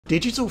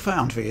Digital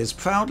Foundry is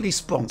proudly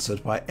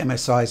sponsored by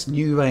MSI's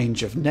new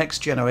range of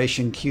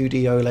next-generation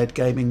QD OLED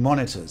gaming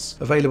monitors,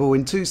 available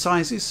in two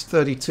sizes,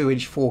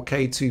 32-inch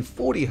 4K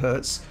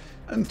 240Hz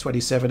and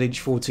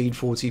 27-inch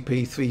 1440p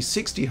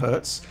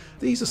 360Hz.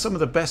 These are some of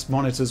the best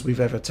monitors we've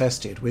ever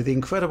tested, with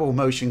incredible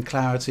motion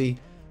clarity,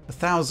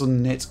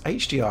 1000 nit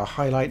HDR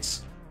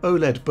highlights,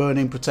 OLED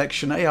burn-in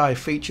protection, AI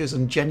features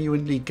and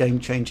genuinely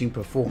game-changing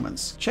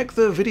performance. Check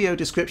the video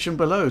description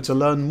below to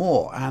learn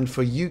more, and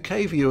for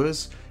UK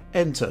viewers,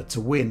 enter to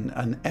win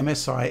an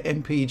MSI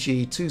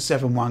MPG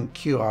 271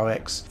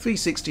 QRX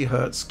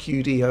 360Hz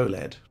QD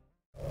OLED.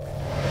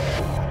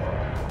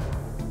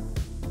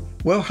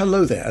 Well,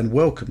 hello there and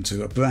welcome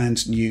to a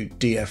brand new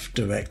DF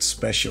Direct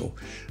special.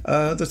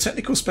 The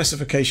technical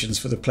specifications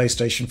for the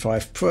PlayStation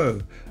 5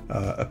 Pro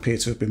appear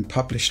to have been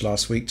published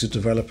last week to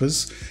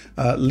developers.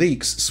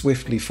 Leaks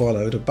swiftly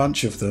followed. A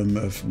bunch of them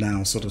have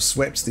now sort of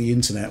swept the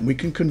internet, and we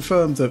can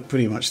confirm that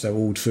pretty much they're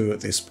all true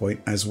at this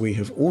point, as we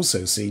have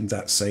also seen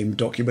that same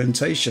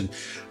documentation.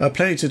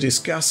 Plenty to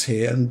discuss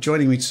here, and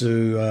joining me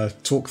to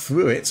talk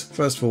through it,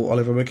 first of all,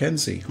 Oliver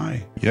Mackenzie.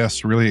 Hi.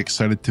 Yes, really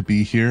excited to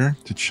be here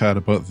to chat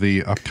about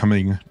the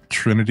upcoming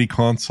Trinity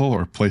console,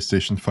 or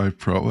PlayStation 5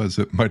 Pro as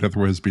it might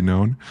otherwise be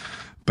known.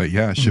 But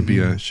yeah, it should be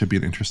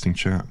an interesting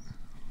chat.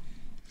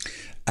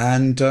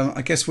 And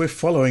I guess we're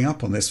following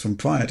up on this from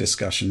prior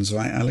discussions,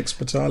 right, Alex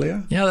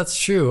Battaglia? Yeah, that's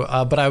true.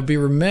 But I would be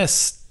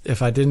remiss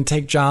if I didn't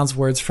take John's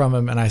words from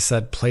him and I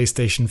said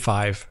PlayStation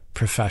 5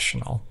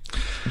 professional.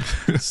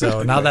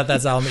 So now that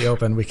that's out in the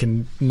open, we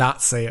can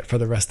not say it for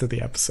the rest of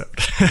the episode.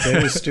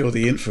 There is still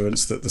the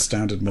inference that the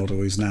standard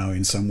model is now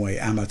in some way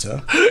amateur.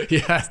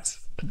 Yes.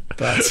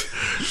 But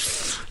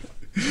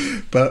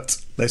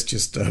let's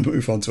just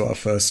move on to our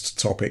first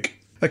topic.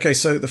 Okay,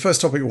 so the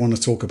first topic we want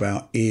to talk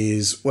about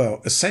is,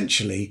 well,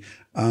 essentially,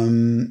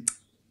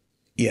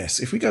 yes,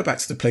 if we go back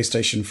to the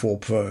PlayStation 4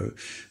 Pro,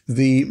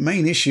 the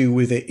main issue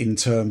with it in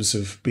terms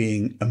of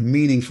being a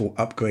meaningful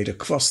upgrade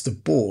across the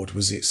board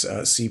was its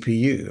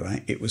CPU,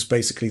 right? It was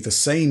basically the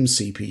same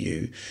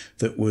CPU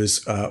that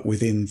was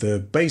within the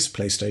base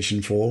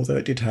PlayStation 4, though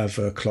it did have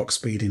a clock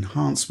speed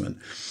enhancement.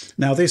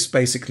 Now, this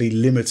basically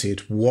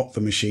limited what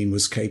the machine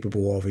was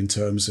capable of in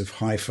terms of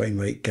high frame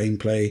rate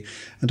gameplay,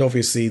 and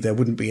obviously there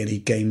wouldn't be any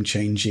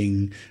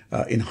game-changing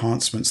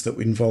enhancements that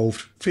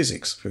involved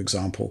physics, for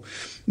example.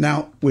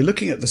 Now, we're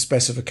looking at the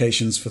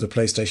specifications for the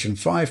PlayStation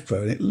 5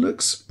 Pro, and it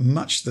looks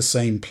much the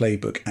same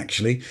playbook,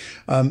 actually.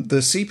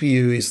 The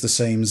CPU is the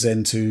same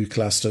Zen 2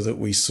 cluster that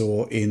we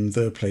saw in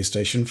the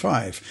PlayStation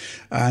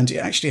 5, and it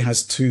actually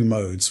has two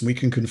modes. We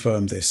can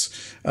confirm this.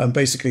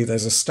 Basically,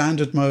 there's a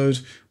standard mode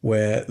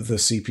where the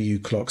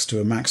CPU clocks to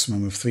a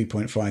maximum of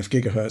 3.5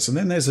 gigahertz, and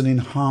then there's an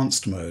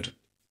enhanced mode.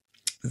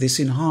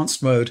 This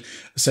enhanced mode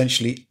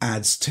essentially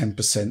adds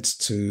 10%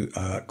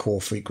 to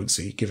core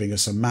frequency, giving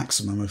us a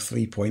maximum of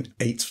 3.85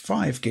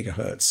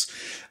 gigahertz.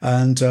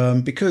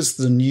 And because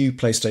the new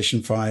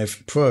PlayStation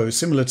 5 Pro,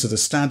 similar to the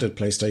standard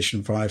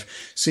PlayStation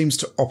 5, seems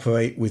to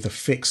operate with a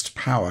fixed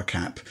power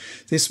cap,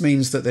 this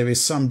means that there is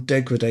some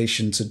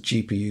degradation to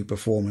GPU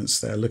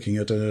performance. They're looking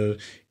at an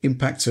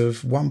impact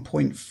of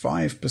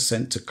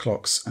 1.5% to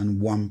clocks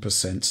and 1%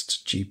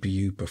 to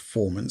GPU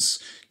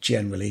performance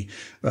generally,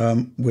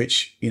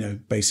 which, you know,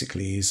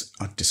 basically is,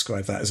 I'd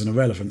describe that as an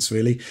irrelevance,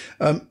 really.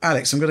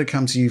 Alex, I'm going to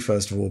come to you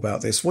first of all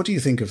about this. What do you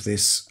think of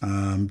this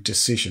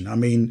decision? I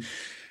mean,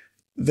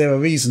 there are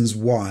reasons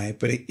why,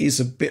 but it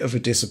is a bit of a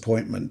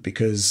disappointment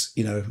because,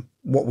 you know,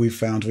 what we've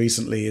found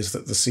recently is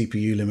that the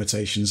CPU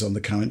limitations on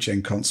the current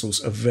gen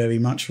consoles are very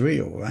much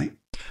real, right?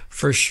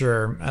 For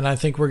sure. And I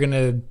think we're going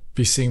to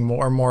be seeing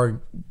more and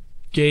more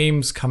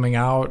games coming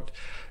out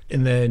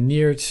in the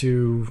near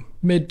to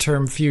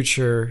midterm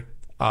future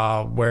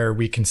where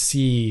we can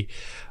see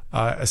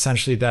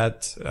essentially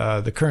that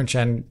the current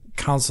gen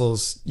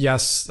consoles,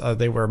 yes,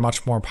 they were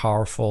much more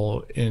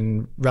powerful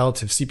in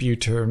relative CPU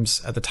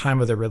terms at the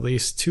time of their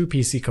release to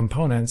PC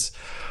components.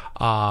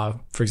 For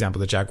example,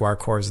 the Jaguar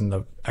cores in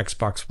the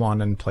Xbox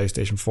One and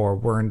PlayStation 4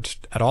 weren't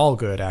at all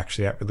good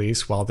actually at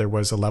release, while there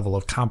was a level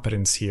of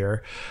competence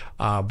here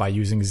by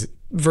using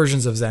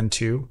versions of Zen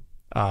 2.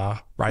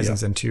 Ryzen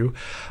Zen 2,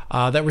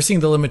 that we're seeing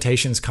the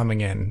limitations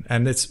coming in.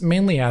 And it's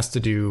mainly has to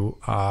do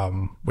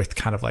with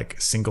kind of like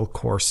single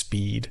core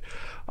speed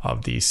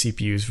of these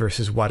CPUs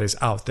versus what is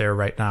out there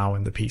right now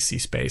in the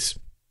PC space.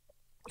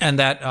 And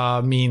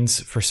that means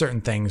for certain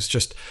things,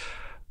 just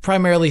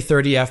primarily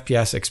 30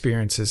 FPS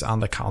experiences on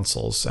the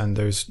consoles. And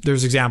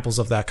there's examples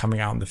of that coming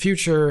out in the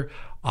future.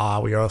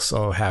 We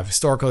also have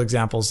historical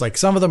examples, like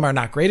some of them are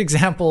not great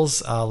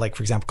examples, like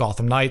for example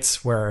Gotham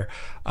Knights, where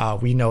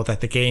we know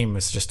that the game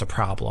is just a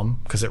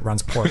problem because it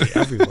runs poorly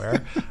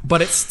everywhere,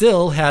 but it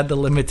still had the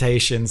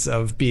limitations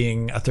of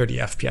being a 30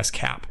 FPS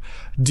cap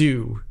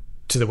due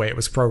to the way it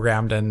was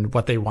programmed and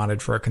what they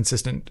wanted for a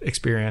consistent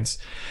experience.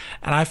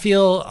 And I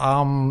feel,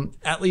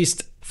 at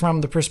least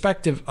from the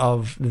perspective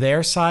of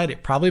their side,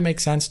 it probably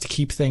makes sense to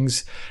keep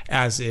things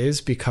as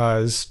is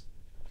because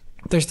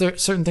there's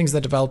certain things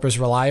that developers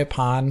rely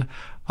upon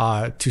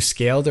to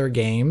scale their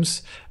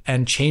games,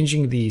 and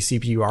changing the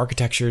CPU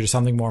architecture to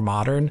something more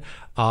modern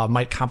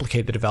might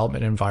complicate the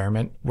development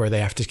environment, where they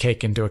have to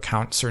take into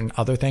account certain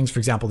other things. For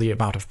example, the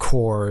amount of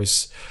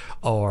cores,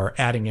 or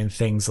adding in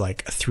things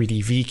like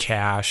 3D V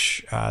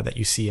cache that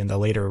you see in the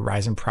later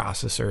Ryzen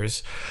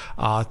processors.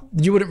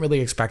 You wouldn't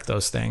really expect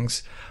those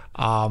things.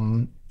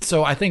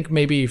 So I think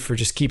maybe for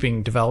just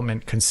keeping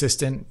development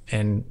consistent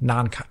and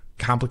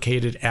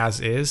non-complicated as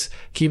is,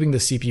 keeping the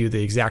CPU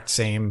the exact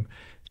same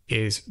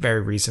is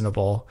very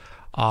reasonable.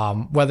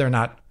 Whether or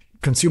not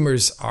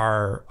consumers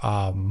are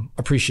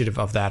appreciative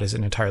of that is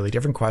an entirely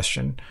different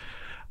question.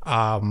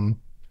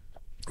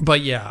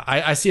 But yeah,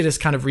 I see it as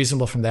kind of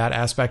reasonable from that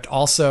aspect.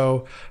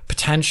 Also,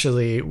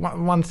 potentially,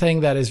 one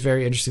thing that is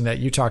very interesting that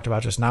you talked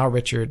about just now,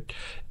 Richard,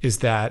 is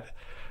that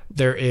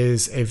there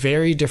is a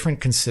very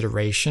different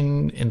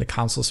consideration in the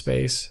console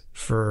space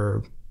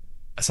for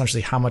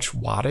essentially how much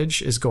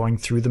wattage is going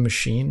through the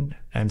machine.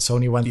 And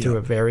Sony went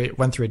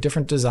through a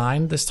different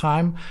design this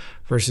time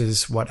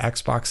versus what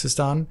Xbox has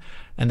done.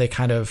 And they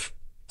kind of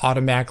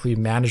automatically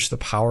manage the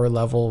power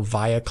level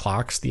via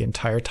clocks the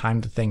entire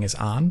time the thing is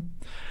on.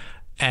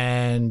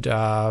 And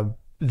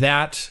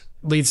that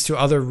leads to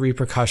other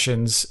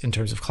repercussions in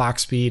terms of clock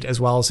speed, as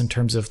well as in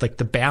terms of like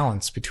the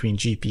balance between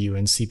GPU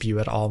and CPU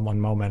at all in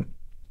one moment.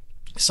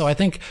 So I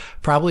think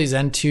probably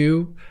Zen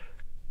 2,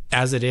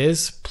 as it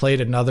is,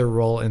 played another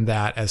role in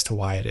that as to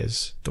why it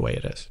is the way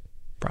it is,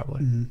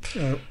 probably.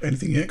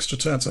 Anything extra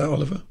to add to that,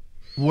 Oliver?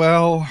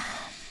 Well,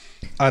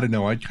 I don't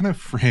know. I'd kind of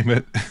frame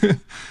it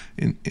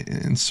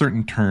in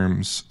certain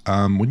terms.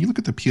 When you look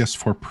at the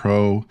PS4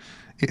 Pro,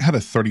 it had a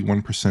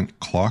 31%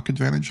 clock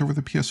advantage over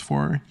the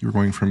PS4. You were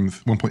going from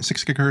 1.6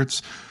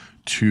 gigahertz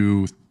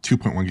to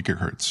 2.1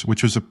 gigahertz,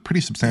 which was a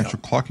pretty substantial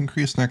clock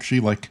increase. And actually,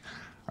 like,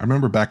 I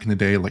remember back in the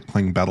day, like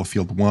playing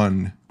Battlefield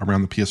 1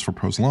 around the PS4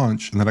 Pro's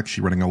launch, and that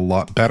actually running a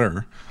lot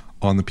better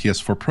on the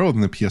PS4 Pro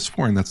than the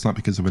PS4. And that's not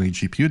because of any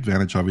GPU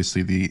advantage.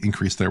 Obviously, the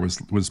increase there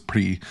was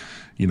pretty,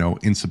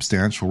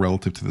 insubstantial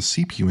relative to the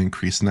CPU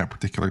increase in that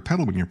particular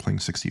title when you're playing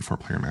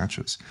 64-player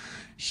matches.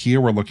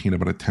 Here, we're looking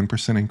at about a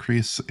 10%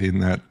 increase in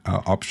that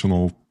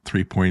optional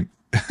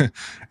 3.85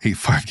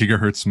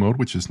 gigahertz mode,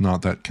 which is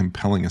not that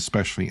compelling,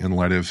 especially in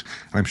light of,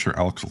 and I'm sure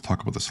Alex will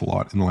talk about this a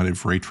lot, in light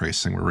of ray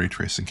tracing, where ray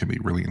tracing can be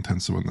really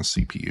intensive on the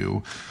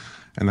CPU.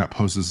 And that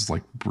poses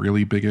like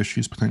really big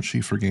issues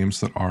potentially for games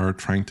that are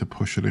trying to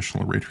push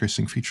additional ray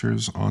tracing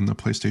features on the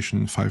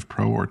PlayStation 5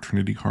 Pro or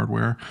Trinity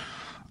hardware.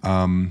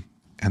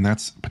 And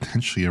that's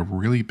potentially a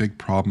really big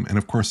problem. And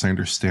of course, I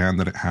understand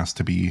that it has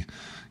to be,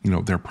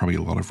 there are probably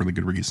a lot of really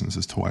good reasons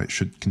as to why it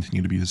should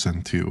continue to be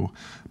Zen 2.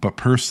 But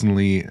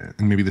personally,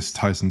 and maybe this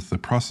ties into the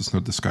process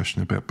node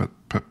discussion a bit,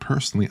 but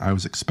personally, I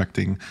was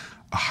expecting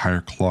a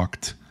higher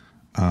clocked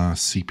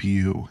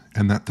CPU,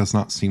 and that does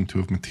not seem to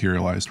have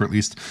materialized, or at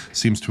least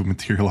seems to have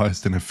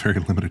materialized in a very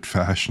limited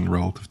fashion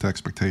relative to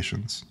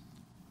expectations.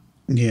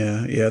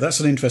 Yeah, that's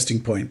an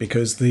interesting point,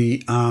 because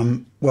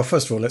well,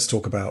 first of all, let's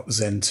talk about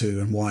Zen 2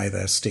 and why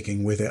they're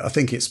sticking with it. I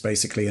think it's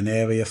basically an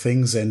area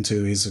thing. Zen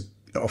 2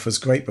 offers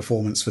great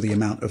performance for the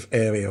amount of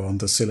area on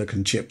the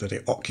silicon chip that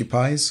it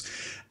occupies.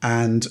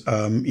 And,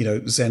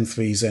 Zen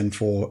 3, Zen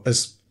 4,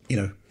 as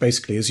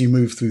basically as you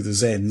move through the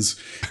Zens,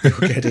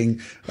 you're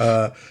getting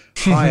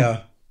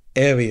higher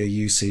area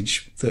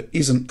usage that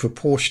isn't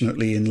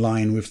proportionately in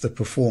line with the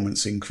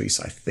performance increase,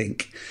 I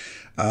think.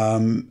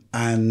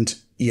 And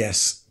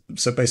yes,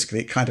 so basically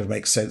it kind of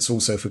makes sense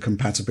also for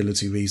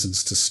compatibility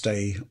reasons to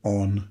stay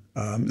on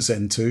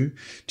Zen 2.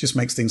 Just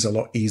makes things a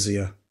lot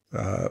easier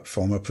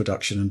from a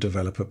production and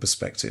developer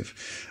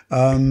perspective.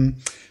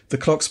 The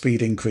clock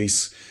speed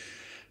increase,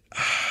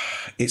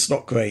 it's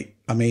not great.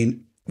 I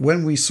mean,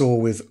 when we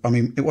saw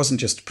it wasn't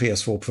just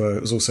PS4 Pro,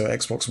 it was also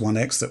Xbox One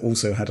X that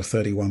also had a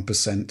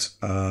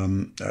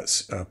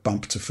 31%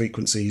 bump to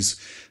frequencies.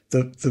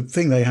 The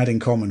thing they had in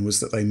common was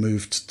that they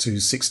moved to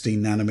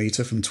 16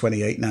 nanometer from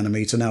 28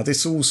 nanometer. Now,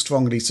 this all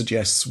strongly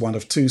suggests one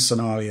of two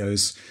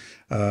scenarios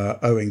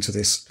owing to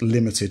this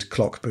limited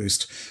clock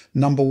boost.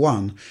 Number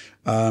one,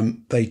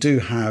 they do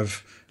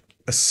have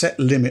a set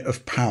limit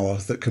of power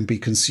that can be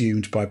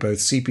consumed by both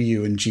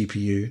CPU and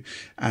GPU,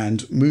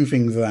 and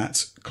moving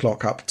that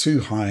clock up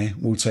too high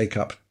will take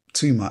up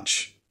too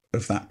much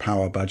of that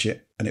power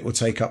budget, and it will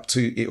take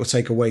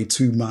away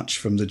too much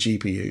from the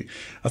GPU.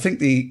 I think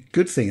the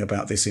good thing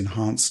about this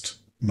enhanced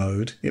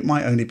mode, it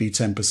might only be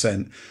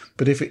 10%,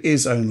 but if it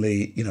is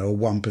only, a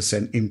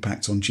 1%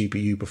 impact on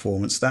GPU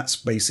performance, that's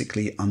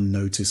basically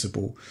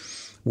unnoticeable.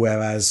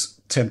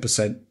 Whereas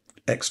 10%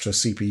 extra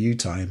CPU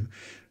time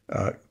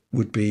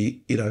would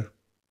be,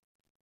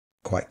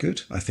 quite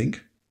good, I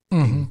think,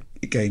 in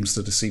games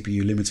that are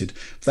CPU limited.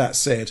 That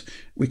said,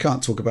 we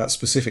can't talk about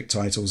specific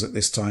titles at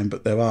this time,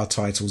 but there are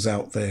titles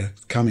out there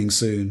coming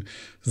soon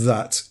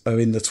that are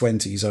in the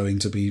 20s owing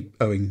to being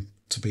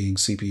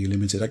CPU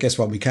limited. I guess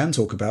one we can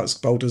talk about is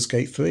Baldur's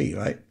Gate 3,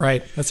 right?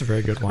 Right. That's a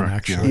very good one,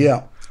 actually.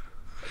 Yeah.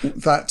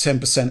 That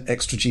 10%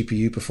 extra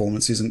GPU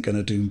performance isn't going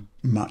to do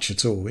much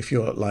at all. If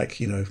you're like,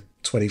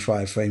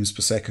 25 frames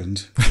per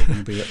second. You're going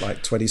to be at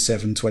like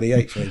 27,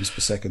 28 frames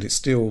per second. It's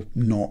still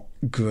not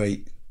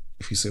great,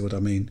 if you see what I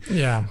mean.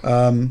 Yeah.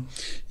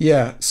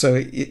 So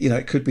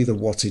it could be the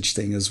wattage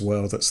thing as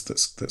well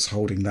that's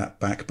holding that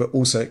back, but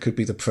also it could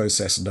be the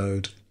process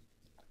node.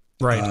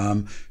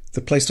 Right.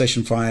 The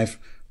PlayStation 5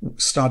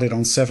 started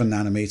on 7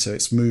 nanometer.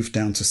 It's moved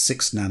down to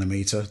 6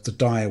 nanometer. The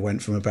die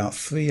went from about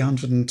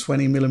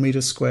 320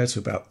 millimeters square to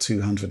about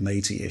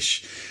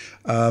 280-ish.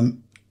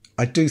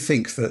 I do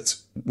think that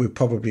we're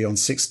probably on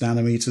 6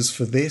 nanometers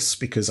for this,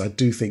 because I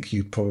do think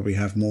you probably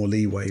have more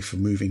leeway for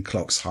moving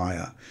clocks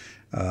higher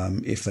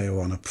if they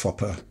were on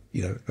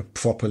a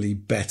properly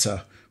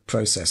better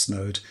process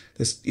node.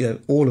 There's,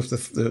 all of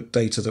the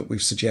data that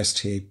we've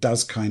suggested here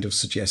does kind of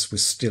suggest we're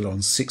still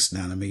on 6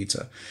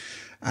 nanometer.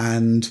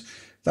 And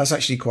that's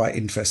actually quite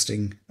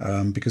interesting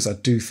because I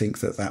do think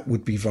that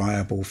would be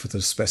viable for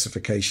the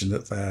specification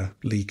that they're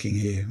leaking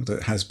here,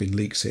 that has been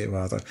leaked here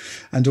rather.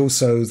 And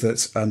also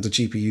that the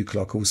GPU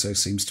clock also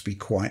seems to be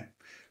quite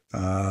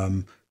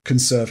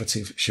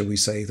conservative, shall we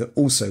say, that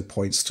also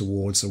points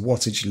towards a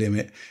wattage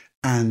limit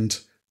and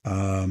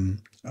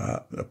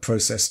a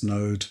process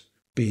node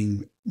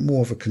being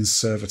more of a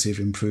conservative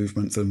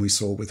improvement than we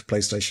saw with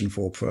PlayStation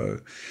 4 Pro.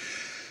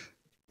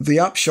 The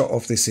upshot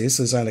of this is,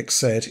 as Alex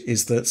said,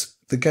 is that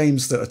the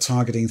games that are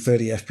targeting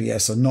 30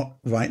 FPS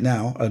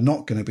are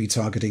not going to be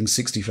targeting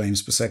 60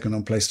 frames per second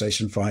on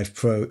PlayStation 5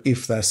 Pro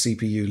if they're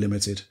CPU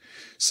limited.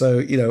 So,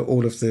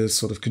 all of the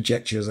sort of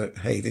conjecture that,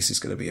 hey, this is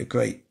going to be a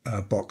great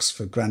box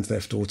for Grand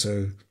Theft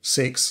Auto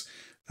 6,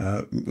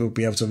 we'll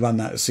be able to run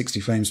that at 60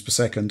 frames per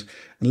second,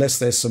 unless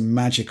there's some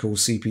magical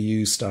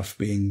CPU stuff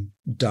being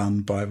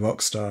done by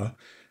Rockstar.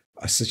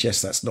 I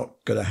suggest that's not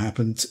going to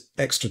happen.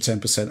 Extra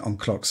 10% on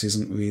clocks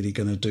isn't really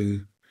going to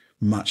do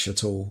much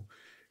at all.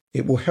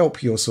 It will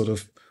help your sort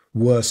of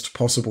worst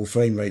possible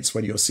frame rates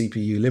when you're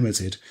CPU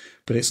limited,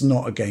 but it's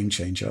not a game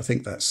changer. I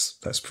think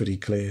that's pretty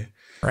clear.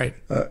 Right.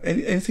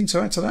 Anything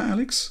to add to that,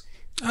 Alex?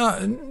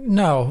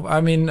 No.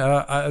 I mean,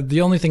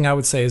 the only thing I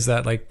would say is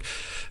that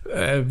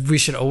we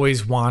should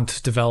always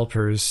want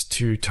developers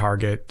to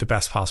target the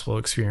best possible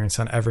experience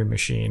on every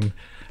machine.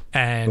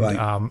 And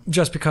right.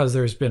 Just because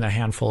there's been a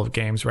handful of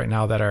games right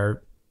now that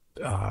are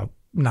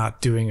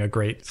not doing a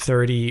great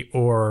 30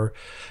 or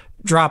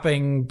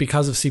dropping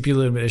because of CPU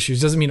limit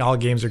issues doesn't mean all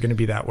games are going to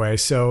be that way.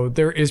 So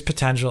there is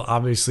potential,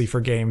 obviously,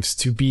 for games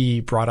to be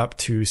brought up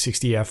to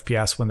 60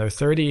 FPS when they're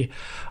 30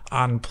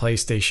 on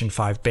PlayStation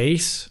 5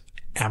 base.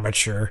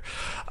 Amateur.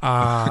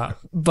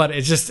 But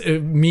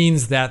it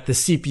means that the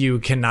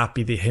CPU cannot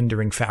be the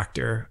hindering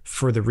factor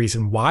for the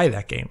reason why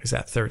that game is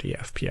at 30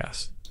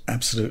 FPS.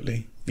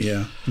 Absolutely.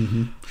 Yeah.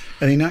 Mm-hmm.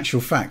 And in actual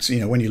fact,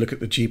 when you look at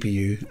the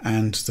GPU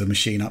and the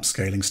machine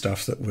upscaling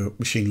stuff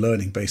machine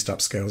learning based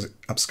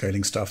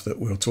upscaling stuff that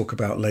we'll talk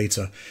about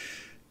later,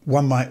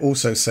 one might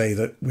also say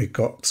that we've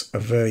got a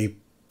very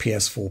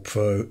PS4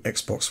 Pro,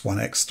 Xbox One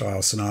X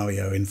style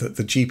scenario in that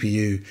the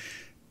GPU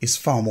is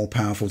far more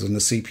powerful than the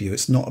CPU.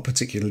 It's not a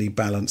particularly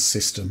balanced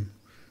system.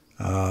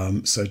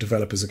 So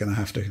developers are going to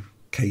have to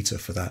cater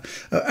for that.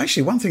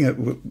 Actually, one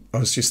thing I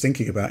was just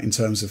thinking about in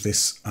terms of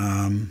this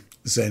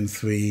Zen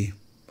 3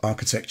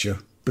 architecture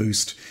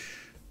boost.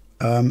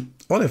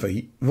 Oliver,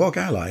 ROG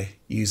Ally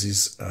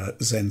uses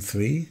Zen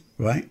 3,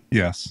 right?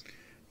 Yes.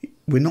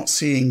 We're not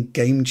seeing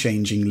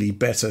game-changingly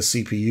better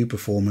CPU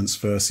performance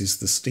versus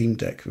the Steam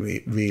Deck,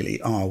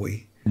 really, are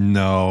we?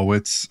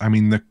 No,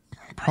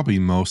 probably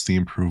most of the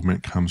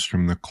improvement comes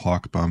from the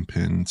clock bump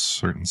in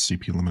certain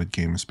CPU limited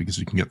games, because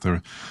you can get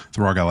the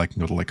ROG Ally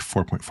can go to like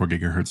 4.4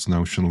 gigahertz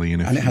notionally,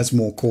 and it has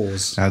more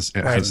cores. It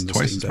has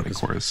twice as many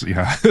cores.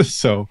 Yeah,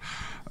 so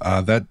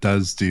that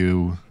does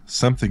do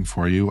something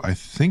for you. I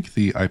think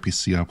the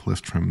IPC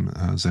uplift from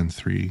Zen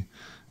 3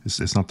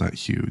 is not that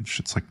huge.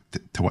 It's like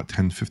to what,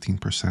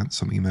 10-15%,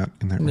 something in that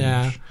range.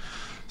 Yeah.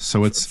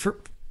 So it's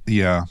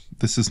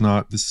this is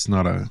not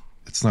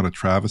a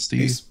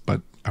travesty,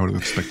 but I would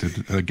have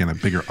expected, again, a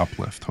bigger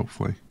uplift,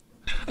 hopefully.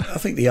 I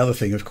think the other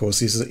thing, of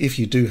course, is that if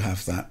you do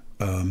have that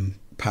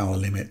power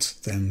limit,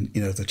 then,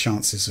 the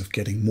chances of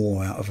getting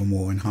more out of a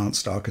more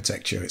enhanced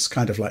architecture, it's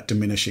kind of like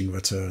diminishing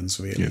returns,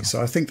 really. Yeah.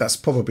 So I think that's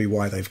probably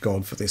why they've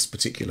gone for this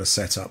particular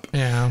setup.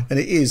 Yeah. And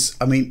it is,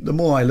 the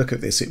more I look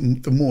at this,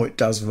 the more it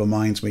does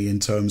remind me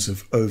in terms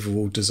of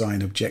overall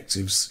design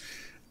objectives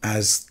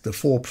as the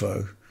 4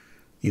 Pro.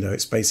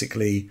 It's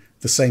basically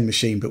the same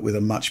machine, but with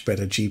a much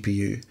better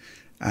GPU.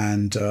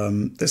 And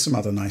there's some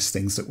other nice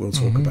things that we'll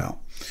talk about.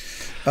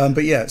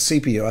 But yeah,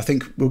 CPU, I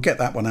think we'll get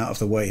that one out of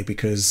the way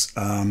because,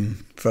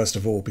 first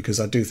of all, because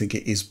I do think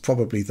it is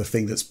probably the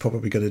thing that's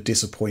probably going to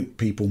disappoint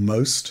people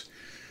most,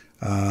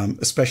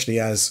 especially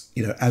as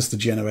the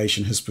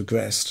generation has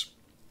progressed.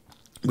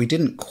 We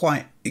didn't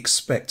quite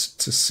expect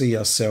to see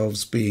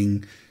ourselves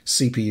being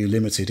CPU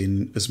limited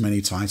in as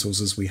many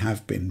titles as we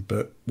have been,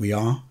 but we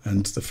are,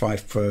 and the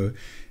 5 Pro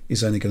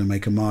is only going to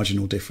make a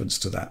marginal difference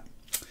to that.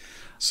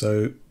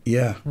 So,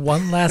 yeah.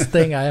 One last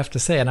thing I have to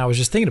say, and I was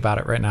just thinking about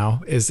it right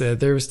now, is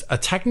there's a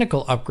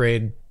technical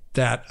upgrade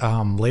that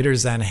later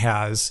Zen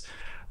has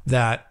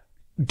that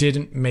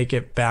didn't make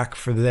it back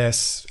for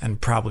this,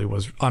 and probably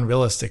was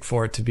unrealistic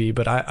for it to be,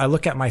 but I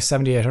look at my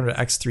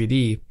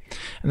 7800X3D,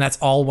 and that's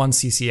all one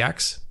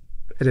CCX.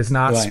 It is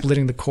not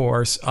splitting the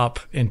cores up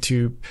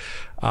into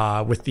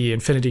with the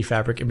Infinity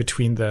Fabric in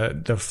between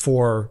the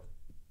four,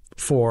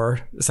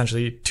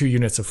 essentially 2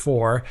 units of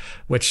 4,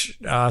 which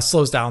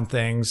slows down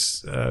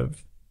things.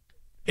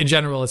 In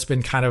general, it's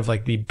been kind of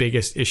like the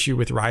biggest issue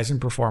with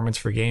Ryzen performance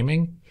for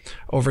gaming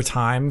over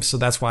time. So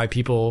that's why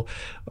people,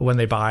 when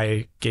they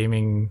buy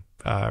gaming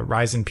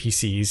Ryzen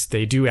PCs,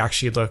 they do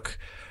actually look.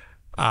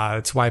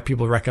 It's why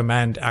people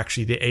recommend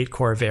actually the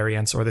 8-core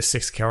variants or the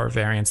 6-core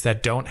variants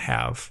that don't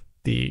have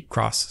the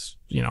cross,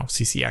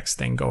 CCX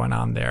thing going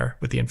on there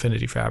with the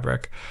Infinity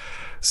Fabric.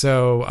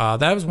 So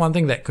that was one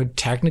thing that could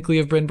technically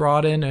have been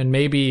brought in, and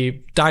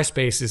maybe die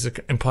space is an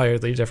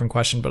entirely different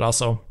question, but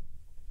also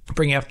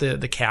bringing up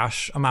the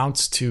cache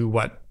amounts to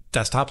what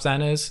desktop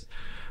Zen is.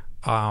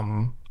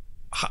 I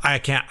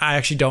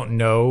actually don't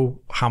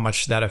know how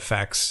much that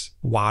affects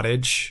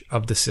wattage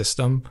of the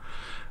system,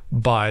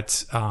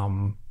 but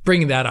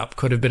bringing that up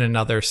could have been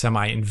another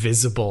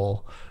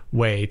semi-invisible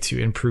way to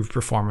improve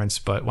performance.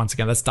 But once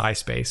again, that's die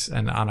space,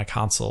 and on a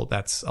console,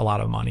 that's a lot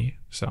of money.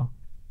 So,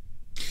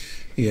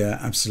 yeah,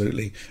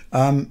 absolutely.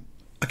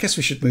 I guess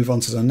we should move on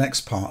to the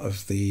next part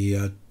of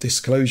the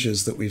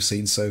disclosures that we've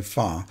seen so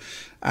far,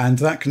 and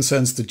that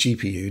concerns the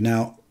GPU.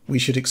 Now, we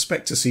should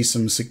expect to see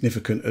some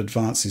significant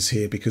advances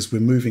here because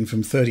we're moving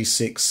from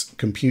 36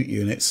 compute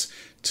units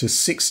to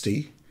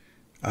 60,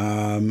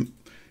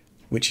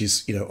 which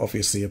is,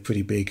 obviously a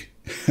pretty big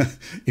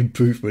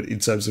improvement in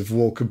terms of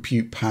raw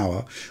compute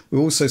power. We're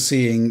also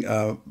seeing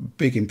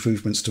big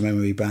improvements to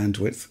memory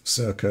bandwidth,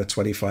 circa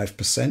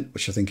 25%,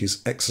 which I think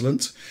is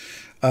excellent.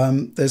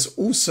 There's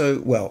also,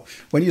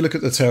 when you look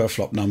at the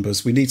teraflop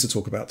numbers, we need to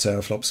talk about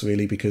teraflops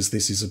really, because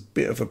this is a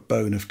bit of a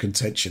bone of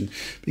contention,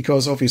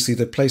 because obviously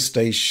the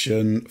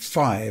PlayStation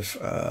 5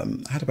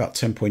 had about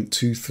 10.23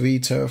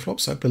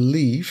 teraflops, I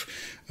believe,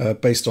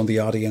 based on the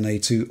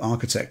RDNA 2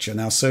 architecture.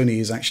 Now, Sony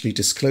is actually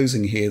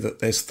disclosing here that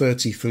there's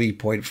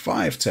 33.5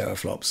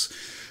 teraflops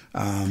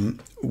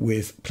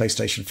with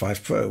PlayStation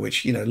 5 Pro,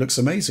 which, looks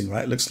amazing,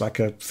 right? It looks like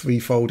a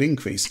 3-fold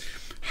increase.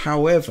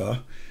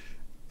 However,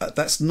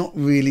 that's not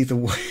really the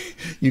way.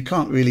 You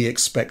can't really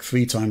expect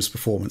 3 times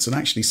performance. And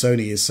actually,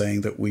 Sony is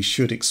saying that we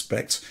should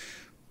expect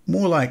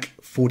more like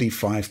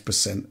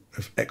 45%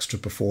 of extra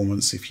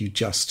performance if you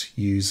just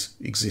use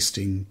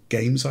existing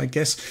games, I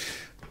guess.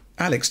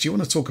 Alex, do you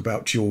want to talk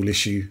about dual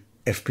issue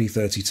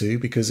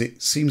FP32? Because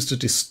it seems to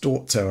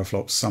distort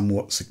teraflops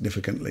somewhat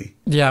significantly.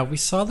 Yeah, we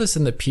saw this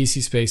in the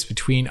PC space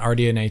between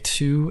RDNA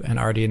 2 and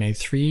RDNA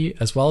 3,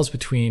 as well as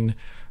between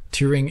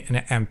Turing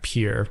and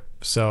Ampere.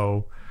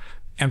 So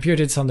Ampere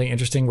did something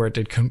interesting where it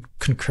did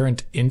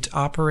concurrent int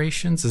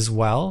operations as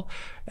well.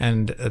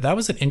 And that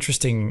was an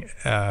interesting,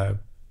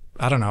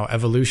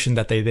 evolution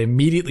that they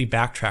immediately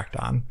backtracked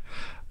on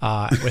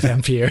with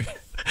Ampere.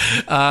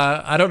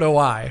 I don't know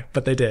why,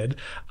 but they did.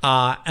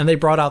 And they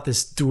brought out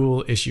this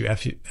dual issue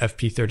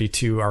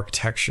FP32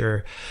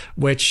 architecture,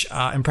 which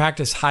in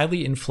practice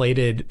highly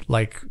inflated,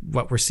 like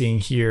what we're seeing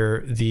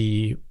here,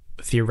 the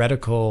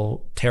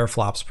theoretical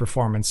teraflops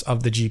performance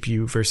of the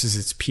GPU versus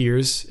its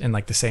peers in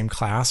like the same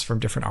class from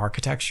different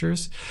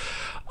architectures,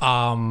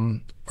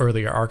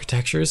 earlier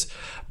architectures.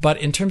 But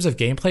in terms of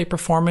gameplay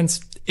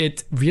performance,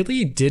 it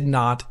really did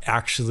not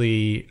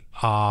actually,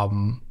 I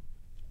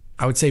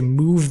would say,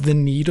 move the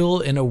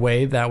needle in a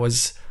way that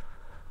was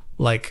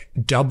like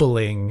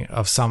doubling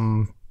of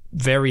some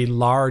very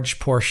large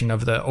portion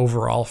of the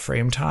overall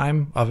frame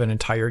time of an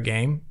entire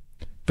game.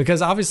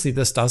 Because obviously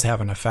this does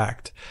have an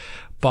effect.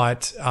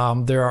 But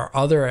there are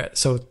other,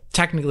 so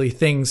technically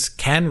things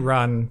can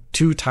run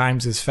 2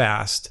 times as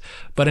fast,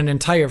 but an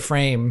entire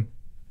frame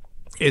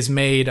is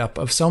made up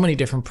of so many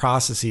different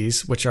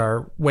processes, which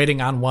are waiting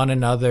on one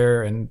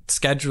another and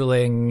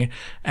scheduling,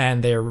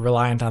 and they're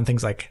reliant on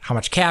things like how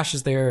much cache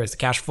is there, is the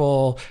cache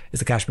full, is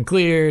the cache been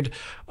cleared,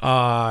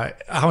 how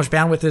much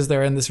bandwidth is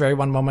there in this very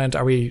one moment,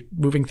 are we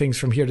moving things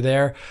from here to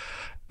there?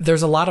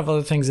 There's a lot of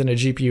other things in a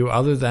GPU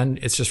other than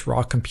it's just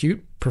raw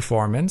compute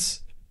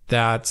performance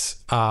that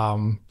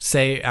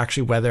say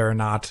actually whether or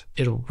not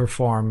it'll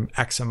perform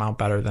X amount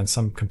better than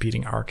some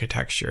competing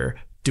architecture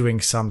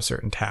doing some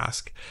certain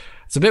task.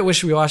 It's a bit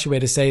wishy-washy way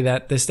to say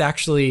that this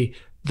actually,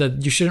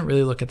 you shouldn't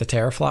really look at the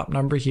teraflop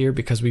number here,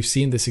 because we've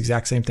seen this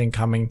exact same thing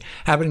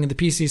happening in the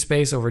PC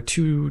space over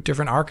 2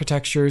 different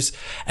architectures,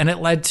 and it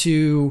led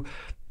to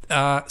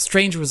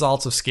strange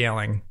results of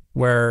scaling,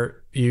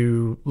 where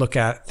you look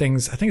at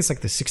things, I think it's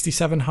like the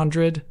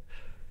 6700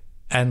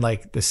 and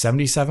like the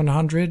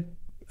 7700,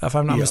 if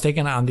I'm not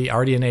mistaken, on the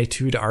RDNA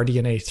 2 to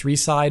RDNA 3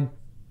 side.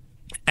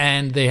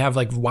 And they have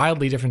like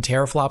wildly different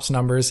teraflops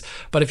numbers.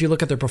 But if you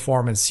look at their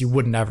performance, you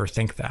would never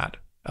think that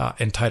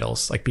in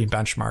titles, like being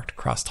benchmarked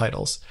across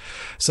titles.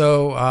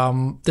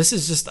 So this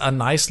is just a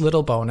nice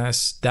little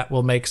bonus that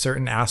will make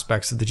certain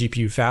aspects of the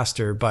GPU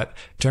faster. But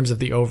in terms of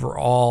the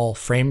overall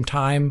frame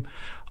time,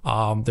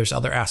 there's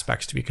other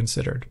aspects to be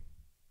considered.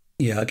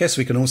 Yeah, I guess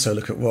we can also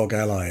look at ROG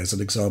Ally as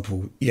an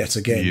example yet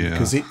again,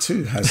 because it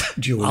too has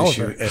dual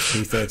issue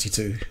FP32.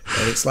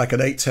 And it's like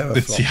an 8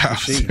 teraflop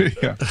machine.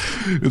 Yeah,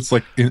 it's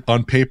like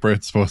on paper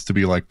it's supposed to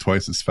be like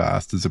twice as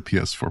fast as a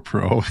PS4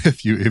 Pro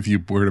if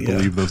you were to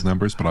believe those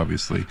numbers, but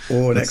obviously,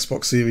 or an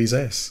Xbox Series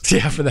S.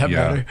 Yeah, for that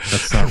matter.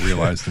 That's not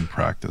realized in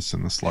practice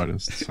in the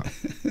slightest. So.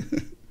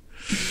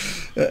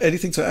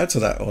 Anything to add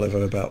to that,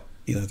 Oliver, about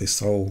this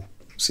whole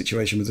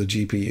situation with the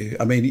GPU?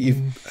 I mean,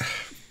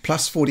 you've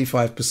plus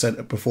 45%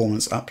 of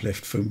performance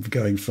uplift from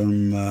going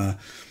from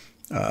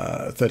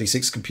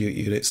 36 compute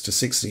units to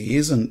 60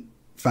 isn't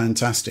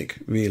fantastic,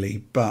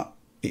 really, but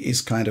it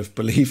is kind of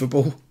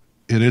believable.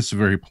 It is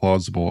very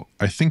plausible.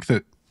 I think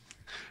that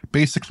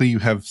basically you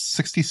have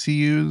 60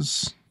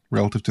 CUs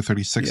relative to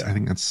 36. Yeah. I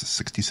think that's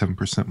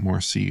 67% more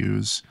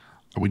CUs.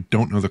 We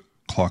don't know the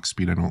clock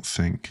speed, I don't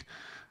think.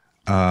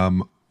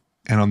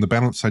 And on the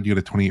balance side, you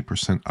get a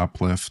 28%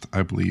 uplift,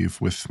 I believe,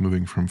 with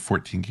moving from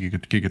 14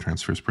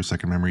 gigatransfers per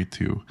second memory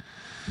to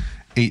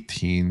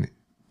 18.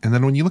 And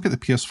then when you look at the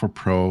PS4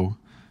 Pro,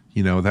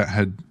 that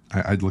had,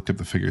 I looked up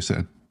the figures, it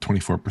had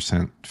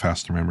 24%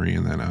 faster memory,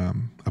 and then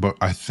about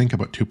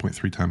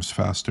 2.3 times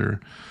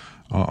faster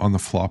on the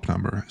flop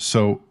number.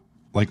 So,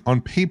 like on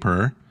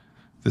paper,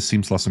 this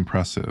seems less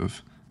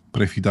impressive.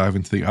 But if you dive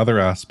into the other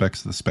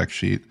aspects of the spec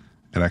sheet,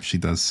 it actually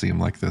does seem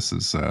like this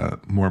is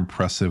more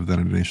impressive than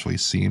it initially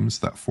seems.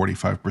 That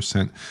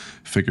 45%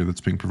 figure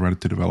that's being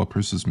provided to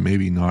developers is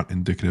maybe not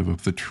indicative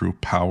of the true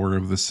power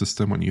of the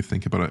system when you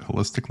think about it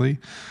holistically.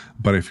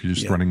 But if you're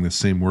just running the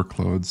same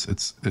workloads,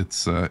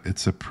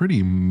 it's a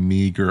pretty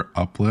meager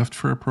uplift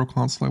for a Pro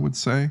console, I would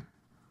say.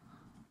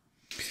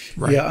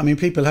 Right. Yeah, I mean,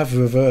 people have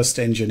reversed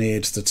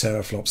engineered the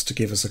teraflops to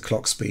give us a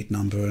clock speed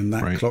number, and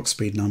that clock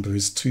speed number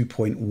is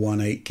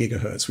 2.18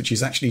 gigahertz, which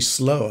is actually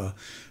slower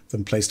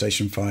than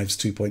PlayStation 5's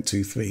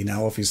 2.23.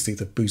 Now, obviously,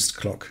 the boost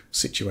clock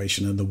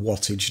situation and the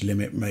wattage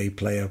limit may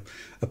play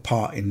a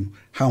part in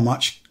how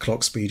much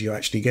clock speed you're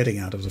actually getting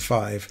out of the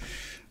 5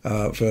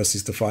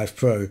 versus the 5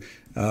 Pro.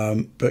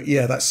 But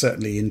yeah, that's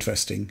certainly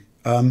interesting.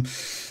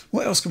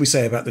 What else can we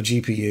say about the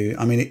GPU?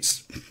 I mean,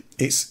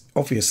 it's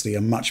obviously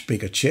a much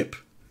bigger chip.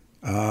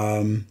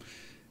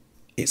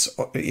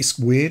 It's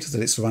weird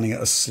that it's running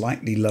at a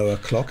slightly lower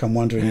clock. I'm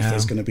wondering if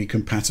there's going to be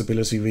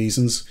compatibility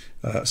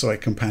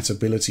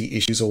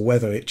issues, or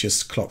whether it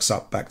just clocks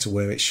up back to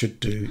where it should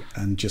do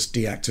and just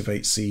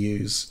deactivates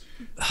CUs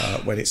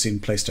when it's in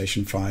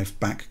PlayStation 5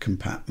 back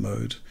compat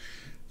mode.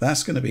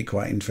 That's going to be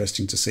quite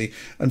interesting to see.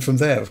 And from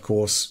there, of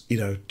course,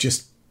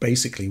 just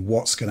basically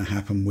what's going to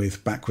happen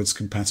with backwards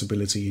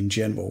compatibility in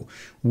general.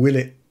 Will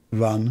it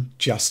run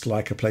just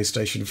like a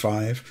PlayStation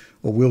 5,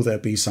 or will there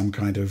be some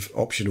kind of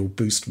optional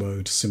boost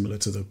mode similar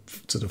to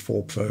the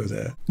 4 Pro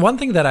there? One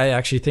thing that I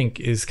actually think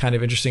is kind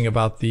of interesting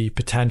about the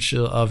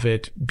potential of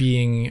it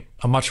being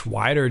a much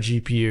wider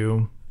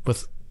GPU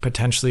with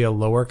potentially a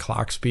lower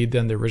clock speed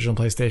than the original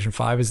PlayStation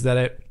 5 is that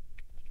it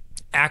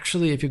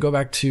actually, if you go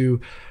back to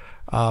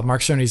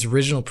Mark Cerny's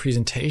original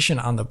presentation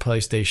on the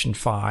PlayStation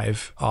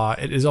 5,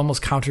 it is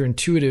almost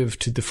counterintuitive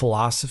to the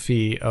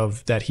philosophy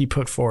that he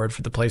put forward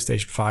for the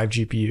PlayStation 5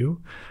 GPU,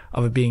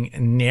 of it being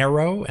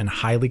narrow and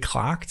highly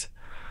clocked.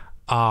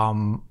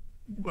 In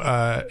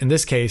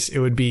this case, it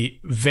would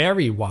be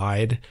very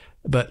wide,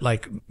 but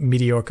like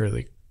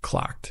mediocrely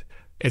clocked.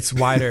 It's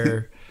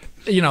wider,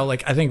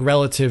 I think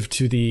relative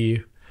to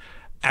the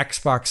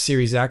Xbox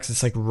Series X,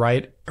 it's like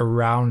right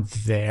around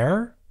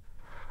there.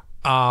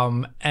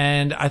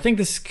 And I think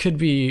this could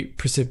be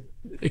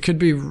it could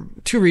be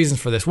two reasons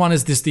for this. One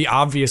is this the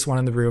obvious one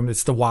in the room.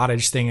 It's the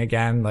wattage thing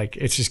again. Like,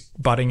 it's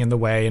just butting in the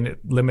way and it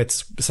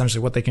limits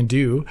essentially what they can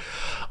do.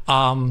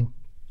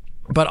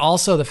 But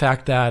also the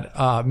fact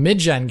that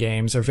mid-gen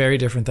games are very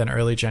different than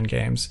early-gen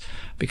games,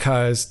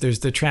 because there's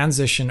the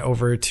transition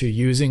over to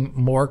using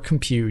more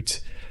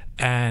compute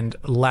and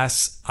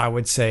less, I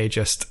would say,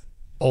 just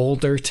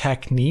older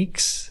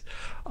techniques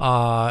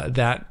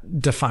that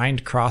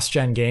defined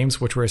cross-gen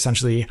games, which were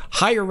essentially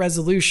higher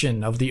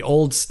resolution of the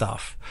old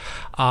stuff.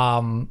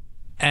 And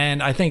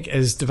I think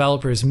as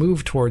developers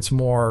move towards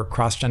more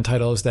cross-gen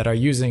titles that are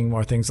using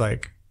more things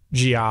like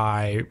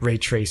GI, ray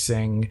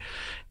tracing,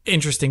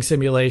 interesting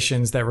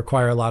simulations that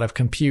require a lot of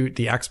compute,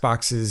 the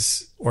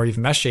Xbox's, or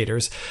even mesh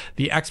shaders,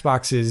 the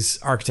Xbox's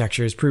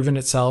architecture has proven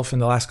itself in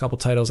the last couple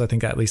titles, I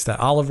think at least that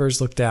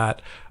Oliver's looked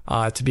at,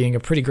 to being a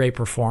pretty great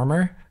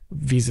performer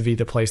vis-a-vis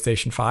the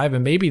PlayStation 5.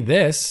 And maybe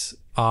this,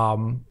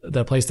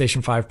 the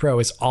PlayStation 5 Pro,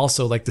 is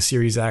also like the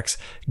Series X,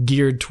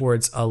 geared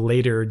towards a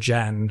later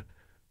gen,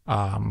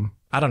 different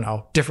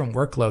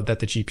workload that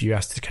the GPU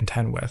has to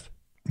contend with.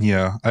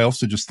 Yeah, I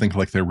also just think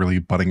like they're really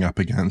butting up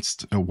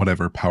against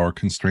whatever power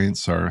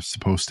constraints are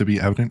supposed to be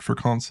evident for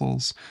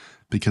consoles.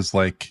 Because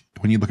like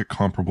when you look at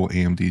comparable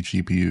AMD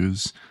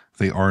GPUs,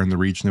 they are in the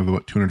region of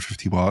about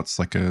 250 watts,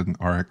 like an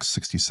RX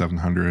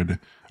 6700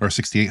 or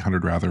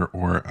 6800 rather,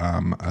 or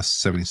a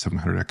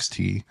 7700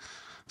 XT.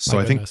 So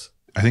I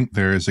think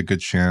there is a good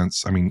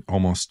chance,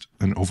 almost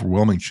an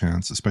overwhelming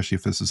chance, especially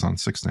if this is on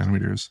 6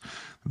 nanometers,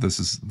 that this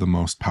is the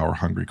most power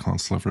hungry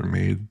console ever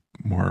made,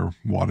 more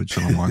wattage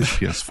than a launch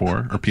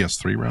PS4 or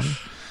PS3 rather.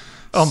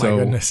 Oh my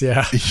goodness,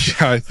 yeah.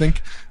 Yeah, I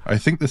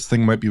think this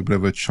thing might be a bit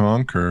of a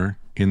chonker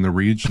in the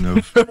region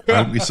of, I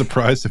wouldn't be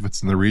surprised if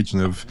it's in the region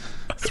of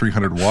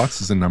 300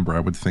 watts is a number I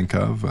would think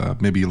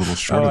of, maybe a little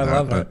short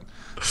of that,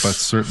 but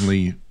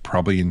certainly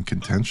probably in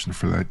contention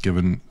for that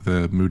given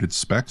the mooted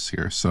specs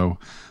here. So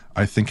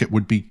I think it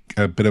would be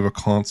a bit of a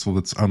console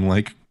that's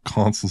unlike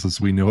consoles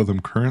as we know them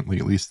currently,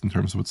 at least in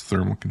terms of its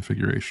thermal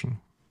configuration.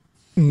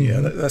 Yeah,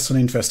 that's an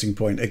interesting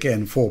point.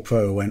 Again, 4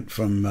 Pro went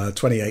from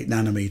 28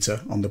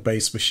 nanometer on the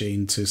base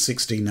machine to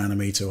 16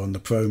 nanometer on the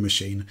Pro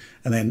machine.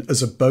 And then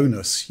as a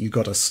bonus, you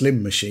got a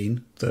slim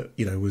machine that,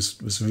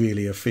 was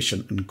really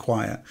efficient and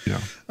quiet.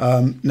 Yeah.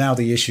 Now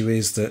the issue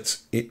is that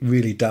it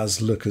really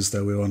does look as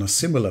though we're on a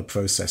similar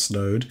process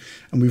node.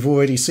 And we've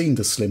already seen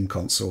the slim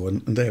console,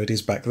 and there it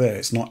is back there.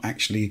 It's not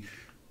actually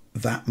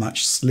that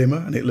much slimmer,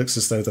 and it looks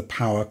as though the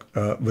power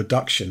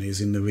reduction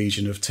is in the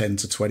region of 10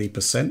 to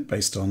 20%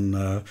 based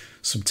on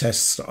some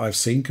tests that I've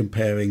seen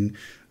comparing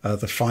the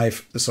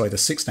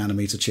 6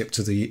 nanometer chip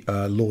to the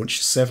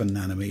launch 7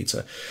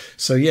 nanometer.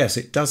 So yes,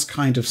 it does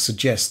kind of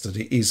suggest that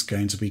it is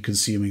going to be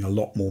consuming a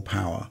lot more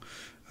power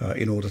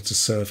in order to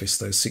service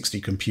those 60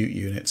 compute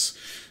units.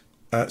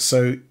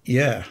 So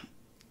yeah,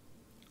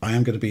 I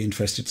am going to be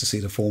interested to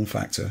see the form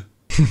factor.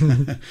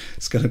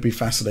 It's going to be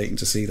fascinating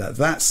to see that.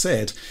 That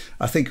said,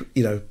 I think,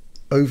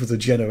 over the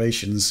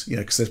generations,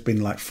 because there's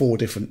been like 4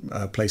 different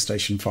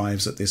PlayStation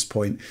 5s at this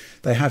point,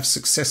 they have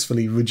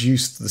successfully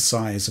reduced the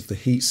size of the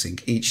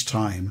heatsink each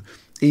time,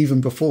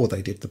 even before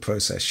they did the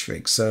process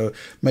shrink. So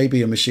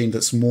maybe a machine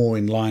that's more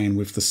in line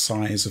with the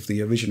size of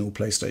the original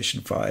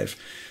PlayStation 5,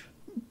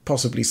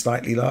 possibly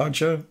slightly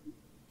larger.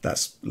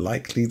 That's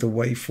likely the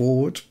way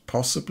forward,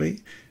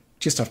 possibly.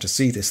 Just have to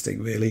see this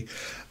thing, really.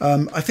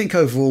 I think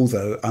overall,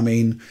 though,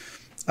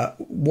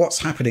 what's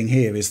happening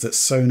here is that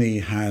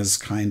Sony has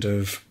kind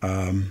of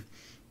done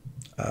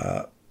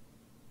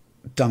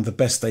the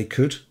best they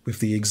could with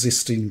the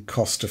existing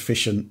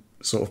cost-efficient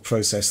sort of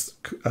process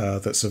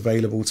that's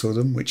available to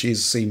them, which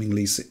is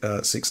seemingly 6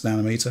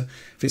 nanometer.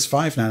 If it's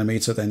 5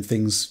 nanometer, then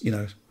things,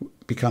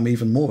 become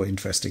even more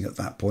interesting at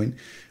that point,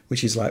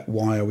 which is like,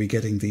 why are we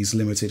getting these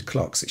limited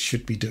clocks? It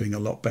should be doing a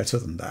lot better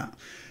than that.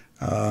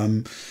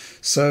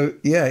 So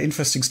yeah,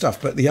 interesting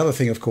stuff. But the other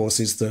thing, of course,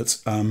 is that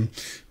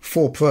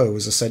 4 Pro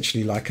was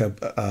essentially like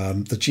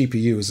the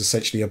GPU is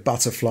essentially a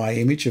butterfly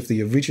image of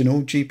the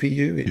original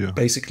GPU. It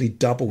basically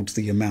doubled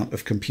the amount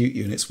of compute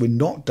units. We're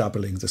not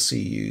doubling the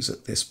CUs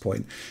at this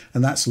point,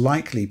 and that's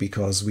likely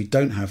because we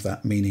don't have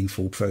that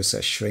meaningful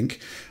process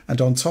shrink.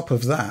 And on top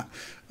of that,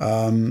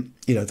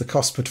 the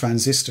cost per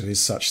transistor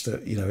is such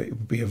that it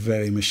would be a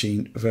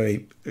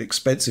very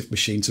expensive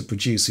machine to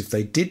produce if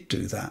they did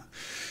do that.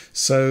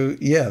 So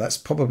yeah, that's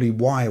probably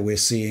why we're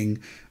seeing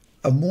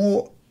a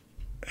more,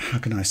 how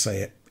can I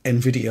say it,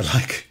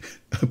 NVIDIA-like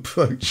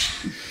approach,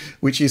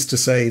 which is to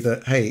say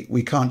that, hey,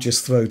 we can't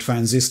just throw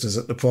transistors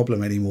at the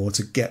problem anymore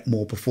to get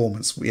more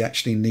performance. We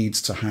actually need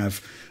to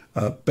have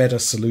better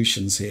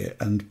solutions here,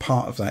 and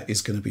part of that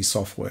is going to be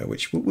software,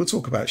 which we'll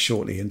talk about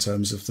shortly in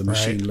terms of the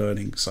machine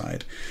learning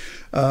side.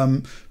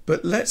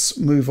 But let's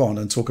move on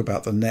and talk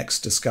about the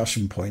next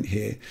discussion point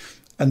here,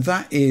 and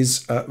that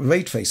is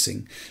ray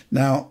tracing.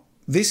 Now,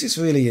 this is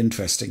really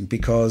interesting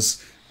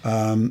because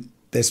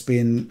there's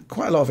been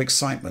quite a lot of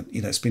excitement.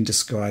 It's been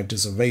described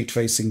as a ray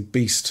tracing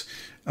beast.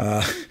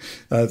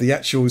 The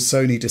actual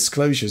Sony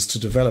disclosures to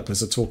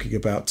developers are talking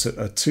about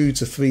a 2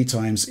 to 3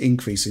 times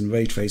increase in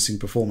ray tracing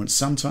performance,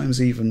 sometimes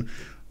even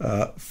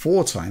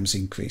 4 times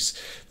increase.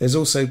 There's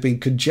also been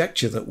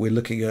conjecture that we're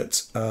looking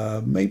at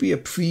maybe a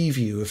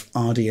preview of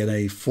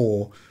RDNA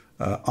 4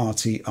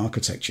 RT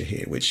architecture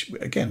here, which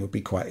again would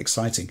be quite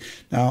exciting.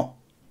 Now,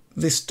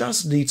 this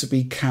does need to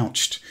be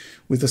couched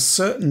with a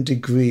certain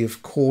degree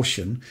of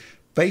caution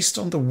based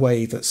on the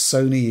way that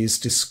Sony is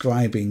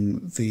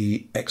describing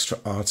the extra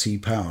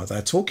RT power.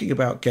 They're talking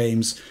about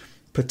games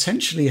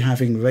potentially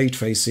having ray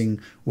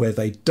tracing where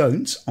they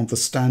don't on the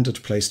standard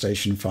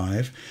PlayStation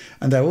 5.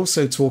 And they're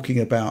also talking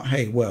about,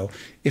 hey, well,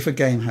 if a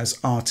game has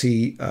RT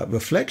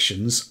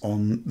reflections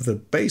on the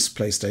base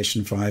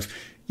PlayStation 5,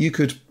 you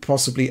could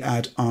possibly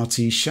add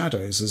RT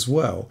shadows as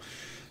well.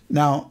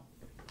 Now,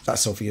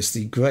 that's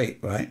obviously great,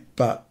 right?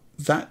 But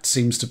that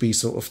seems to be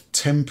sort of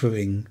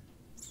tempering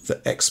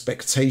the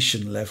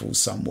expectation level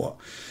somewhat.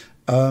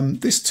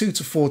 This 2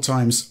 to 4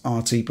 times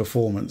RT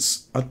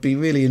performance, I'd be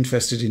really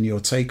interested in your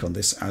take on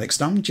this,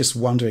 Alex. I'm just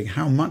wondering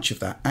how much of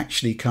that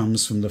actually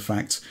comes from the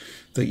fact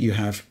that you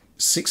have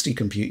 60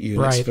 compute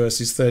units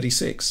versus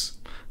 36.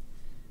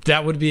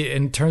 That would be,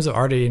 in terms of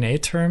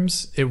RDNA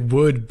terms, it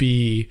would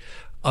be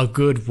a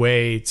good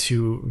way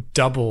to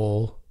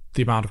double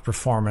the amount of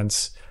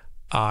performance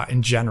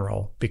in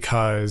general,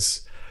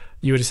 because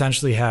you would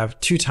essentially have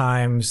 2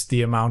 times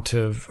the amount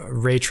of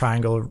ray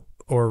triangle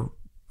or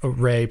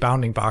array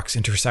bounding box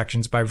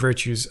intersections by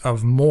virtues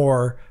of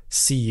more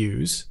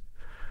CUs.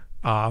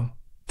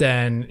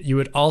 Then you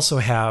would also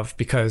have,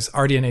 because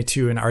RDNA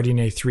 2 and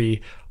RDNA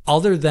 3,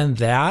 other than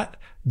that,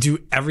 do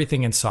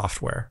everything in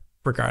software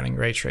regarding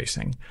ray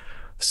tracing.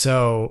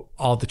 So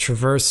all the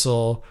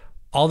traversal,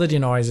 all the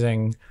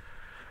denoising,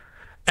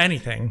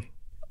 anything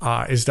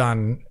is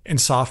done in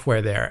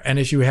software there. And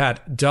if you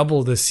had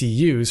double the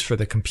CUs for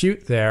the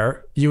compute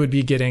there, you would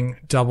be getting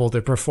double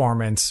the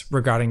performance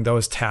regarding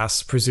those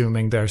tasks,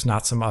 presuming there's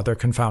not some other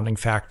confounding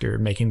factor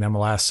making them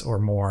less or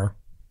more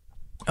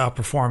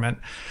performant.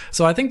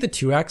 So I think the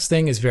 2x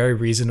thing is very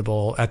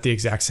reasonable at the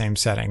exact same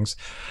settings.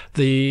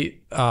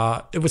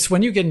 It was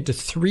when you get into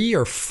 3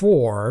 or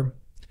 4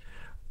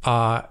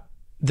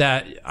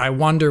 that I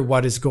wonder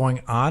what is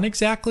going on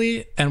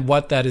exactly and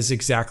what that is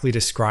exactly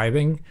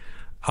describing.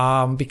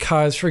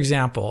 Because, for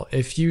example,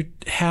 if you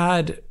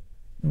had,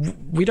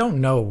 we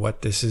don't know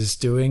what this is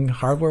doing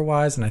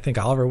hardware-wise, and I think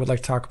Oliver would like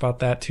to talk about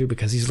that too,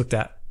 because he's looked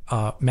at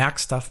Mac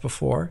stuff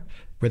before,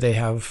 where they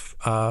have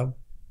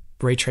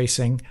ray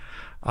tracing,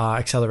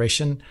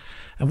 acceleration,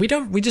 and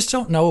we just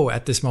don't know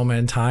at this moment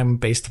in time,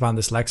 based upon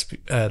this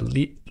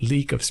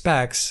leak of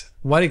specs,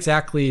 what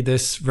exactly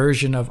this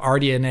version of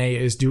RDNA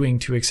is doing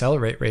to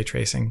accelerate ray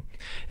tracing.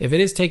 If it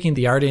is taking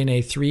the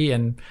RDNA 3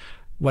 and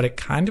what it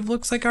kind of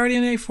looks like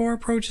RDNA 4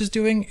 approach is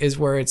doing is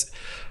where it's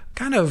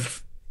kind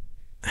of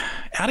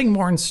adding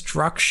more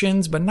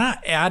instructions, but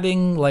not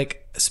adding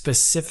like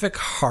specific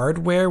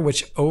hardware,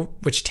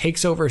 which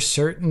takes over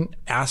certain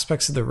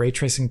aspects of the ray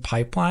tracing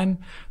pipeline.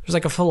 There's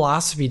like a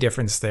philosophy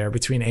difference there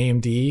between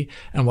AMD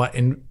and what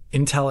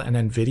Intel and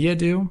NVIDIA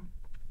do,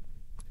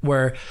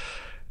 where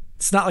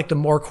it's not like the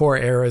more core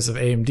eras of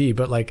AMD,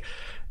 but like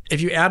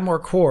if you add more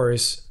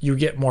cores, you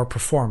get more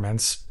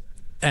performance.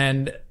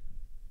 And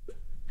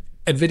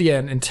NVIDIA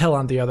and Intel,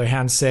 on the other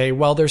hand, say,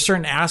 well, there's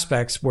certain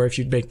aspects where if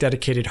you make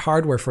dedicated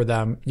hardware for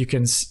them, you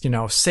can,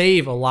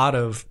 save a lot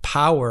of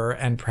power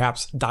and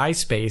perhaps die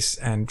space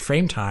and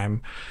frame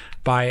time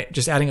by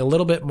just adding a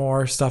little bit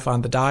more stuff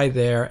on the die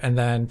there and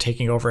then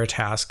taking over a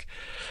task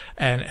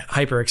and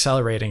hyper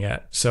accelerating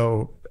it.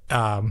 So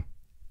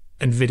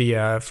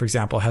NVIDIA, for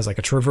example, has like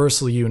a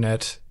traversal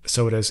unit.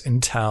 So does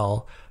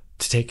Intel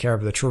to take care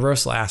of the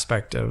traversal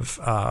aspect of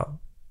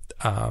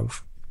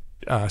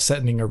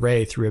sending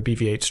array through a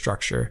BV8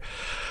 structure.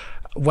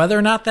 Whether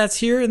or not that's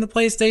here in the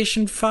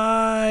PlayStation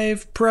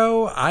 5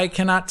 Pro, I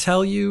cannot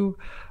tell you.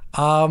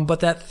 But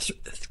that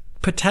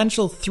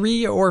potential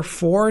 3 or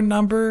 4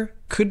 number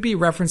could be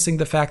referencing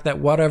the fact that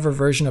whatever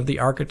version of the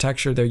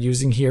architecture they're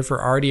using here for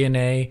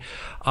RDNA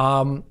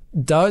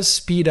does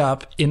speed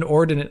up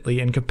inordinately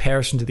in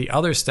comparison to the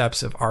other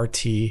steps of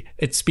RT.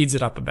 It speeds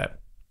it up a bit.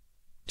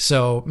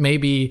 So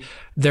maybe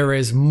there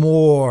is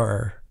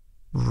more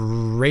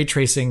ray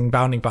tracing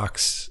bounding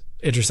box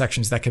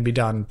intersections that can be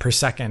done per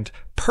second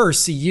per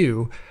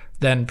CU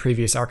than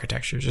previous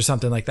architectures or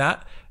something like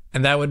that.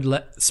 And that would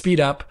speed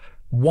up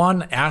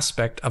one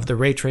aspect of the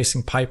ray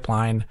tracing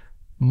pipeline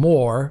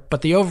more,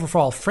 but the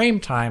overall frame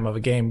time of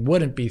a game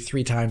wouldn't be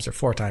 3 times or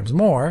 4 times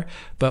more,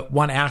 but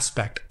one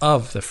aspect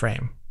of the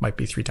frame might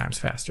be 3 times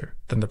faster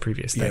than the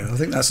previous thing. Yeah, I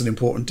think that's an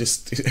important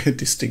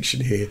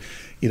distinction here.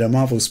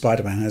 Marvel's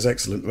Spider-Man has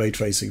excellent ray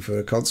tracing for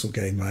a console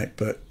game, right?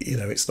 But,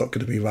 it's not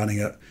going to be running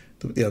at,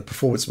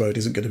 performance mode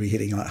isn't going to be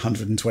hitting like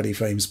 120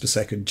 frames per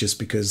second just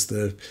because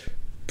the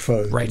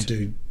Pro can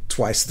do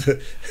twice the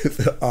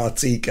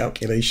RT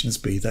calculation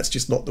speed. That's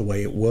just not the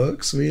way it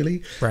works,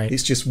 really. Right.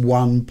 It's just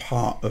one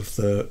part of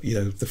the,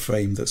 the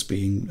frame that's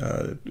being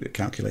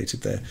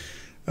calculated there.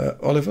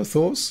 Oliver,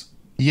 thoughts?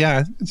 Yeah,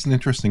 I think it's an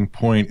interesting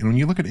point. And when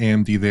you look at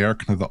AMD, they are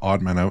kind of the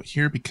odd man out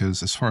here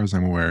because, as far as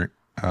I'm aware,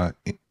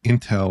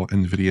 Intel,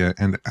 NVIDIA,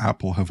 and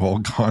Apple have all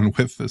gone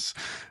with this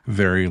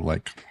very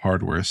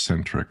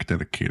hardware-centric,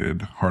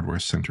 dedicated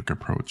hardware-centric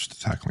approach to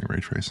tackling ray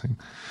tracing.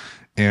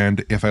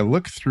 And if I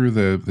look through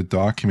the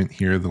document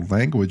here, the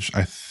language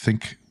I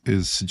think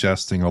is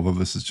suggesting, although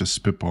this is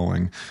just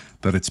spitballing,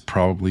 that it's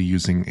probably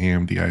using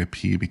AMD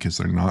IP because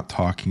they're not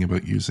talking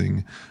about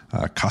using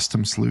a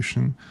custom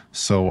solution.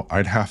 So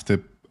I'd have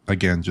to,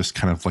 again, just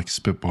kind of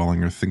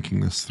spitballing or thinking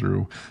this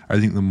through. I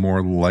think the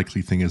more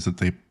likely thing is that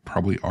they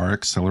probably are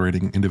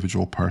accelerating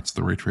individual parts of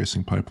the ray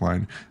tracing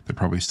pipeline. They're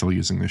probably still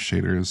using the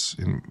shaders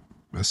in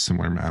a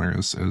similar manner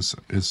as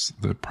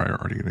the prior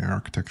RDNA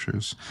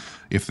architectures.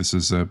 If this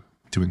is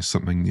doing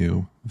something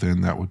new,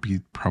 then that would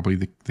be probably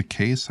the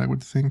case, I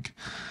would think.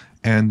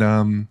 And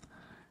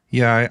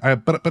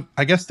but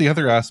I guess the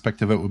other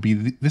aspect of it would be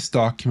this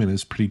document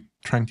is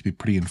trying to be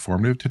pretty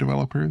informative to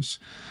developers.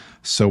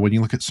 So when you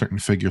look at certain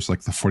figures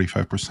like the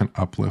 45%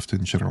 uplift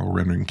in general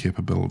rendering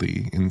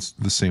capability in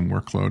the same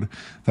workload,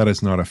 that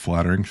is not a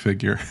flattering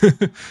figure.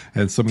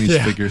 And some of these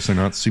figures are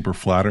not super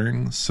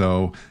flattering.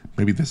 So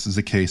maybe this is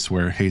a case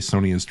where, hey,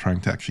 Sony is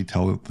trying to actually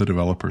tell the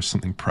developers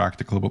something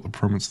practical about the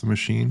performance of the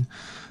machine.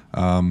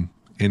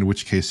 In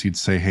which case you'd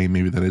say, hey,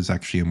 maybe that is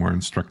actually a more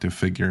instructive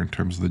figure in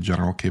terms of the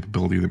general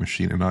capability of the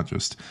machine and not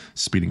just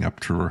speeding up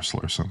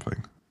traversal or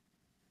something.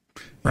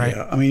 Right.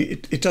 Yeah, I mean,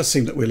 it does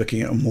seem that we're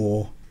looking at a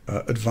more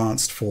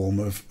advanced form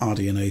of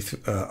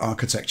RDNA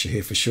architecture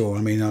here for sure.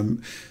 I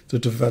mean, the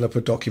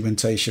developer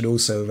documentation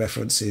also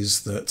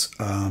references that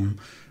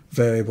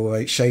variable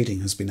rate shading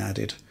has been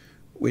added,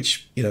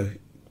 which,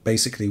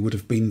 basically would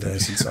have been there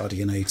since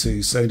RDNA 2.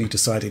 Sony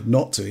decided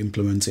not to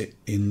implement it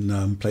in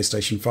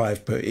PlayStation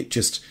 5, but it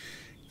just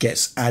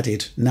gets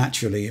added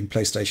naturally in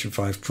PlayStation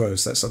 5 Pro.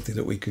 So that's something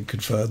that we could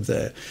confirm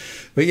there.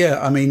 But yeah,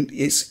 I mean,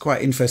 it's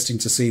quite interesting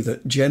to see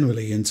that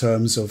generally in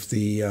terms of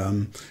the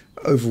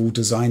overall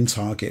design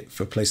target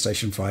for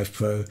PlayStation 5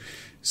 Pro,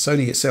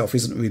 Sony itself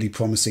isn't really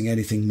promising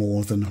anything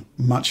more than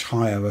much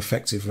higher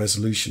effective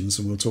resolutions,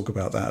 and we'll talk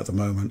about that at the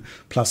moment,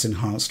 plus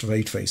enhanced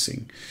ray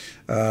tracing.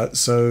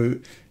 So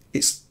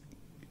it's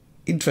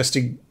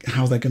interesting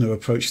how they're going to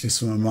approach this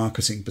from a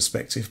marketing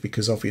perspective,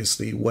 because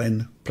obviously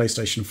when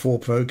PlayStation 4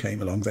 Pro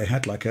came along, they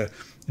had like a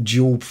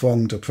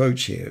dual-pronged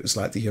approach here. It was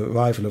like the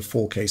arrival of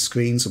 4K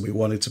screens, and we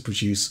wanted to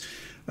produce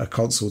a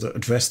console that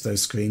addressed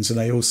those screens, and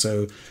they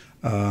also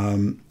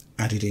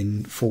added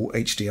in full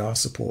HDR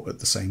support at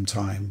the same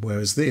time.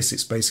 Whereas this,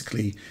 it's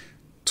basically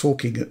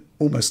talking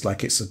almost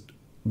like it's a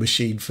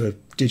machine for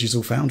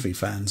Digital Foundry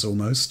fans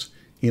almost,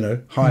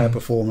 higher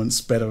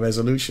performance, better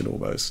resolution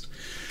almost.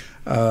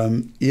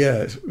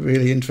 Yeah,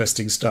 really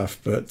interesting stuff,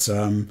 but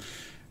I'm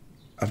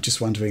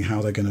just wondering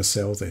how they're going to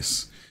sell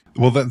this.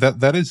 Well,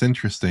 that is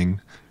interesting,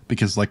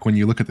 because like when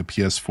you look at the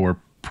PS4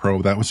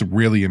 Pro, that was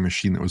really a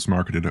machine that was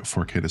marketed at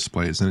 4K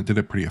displays, and it did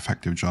a pretty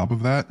effective job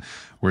of that.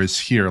 Whereas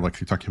here, like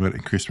you're talking about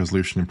increased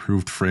resolution,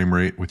 improved frame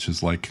rate, which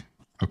is like,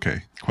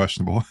 okay,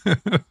 questionable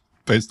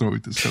based on what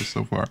we've discussed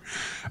so far.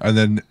 And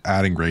then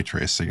adding ray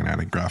tracing and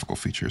adding graphical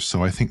features.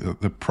 So I think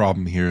that the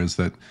problem here is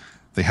that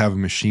they have a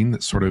machine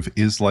that sort of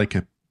is like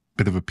a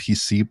bit of a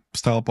PC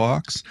style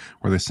box,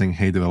 where they're saying,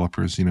 hey,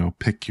 developers,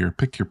 pick your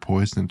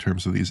poison in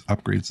terms of these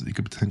upgrades that you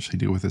could potentially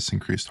do with this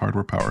increased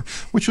hardware power,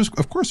 which was,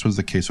 of course, was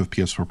the case with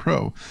PS4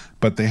 Pro,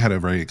 but they had a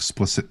very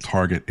explicit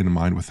target in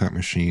mind with that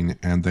machine,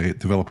 and the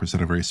developers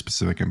had a very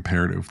specific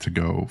imperative to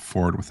go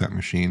forward with that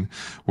machine.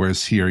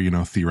 Whereas here,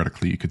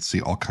 theoretically, you could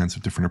see all kinds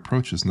of different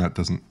approaches, and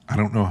I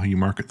don't know how you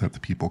market that to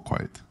people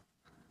quite.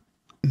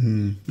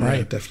 Right.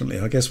 Yeah, definitely.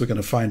 I guess we're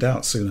going to find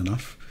out soon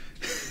enough.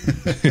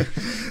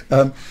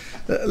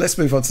 Let's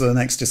move on to the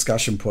next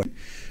discussion point.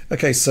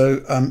 Okay,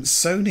 so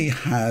Sony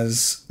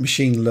has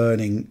machine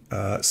learning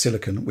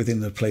silicon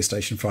within the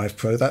PlayStation 5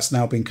 Pro. That's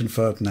now been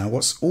confirmed now.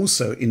 What's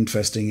also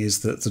interesting is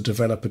that the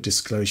developer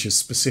disclosures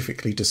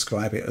specifically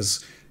describe it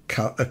as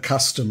a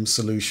custom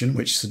solution,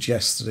 which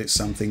suggests that it's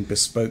something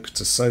bespoke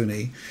to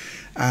Sony.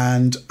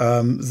 And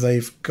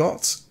they've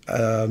got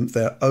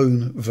their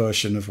own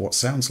version of what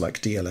sounds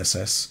like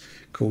DLSS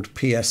called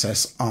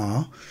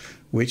PSSR,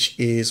 which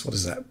is, what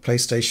is that?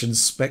 PlayStation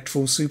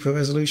Spectral Super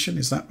Resolution,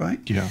 is that right?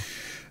 Yeah.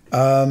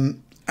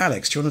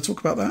 Alex, do you want to talk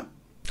about that?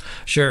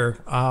 Sure.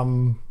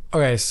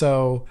 Okay,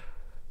 so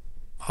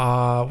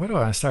where do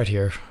I want to start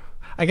here?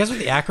 I guess with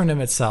the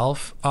acronym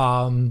itself,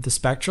 the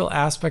spectral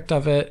aspect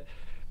of it,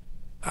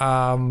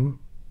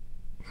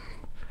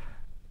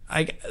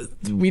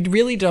 we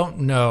really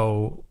don't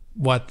know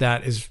what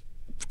that is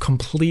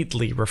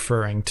completely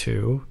referring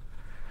to.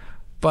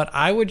 But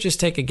I would just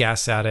take a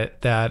guess at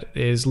it that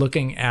is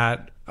looking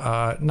at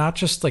not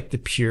just like the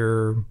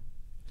pure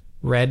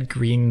red,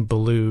 green,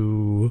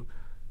 blue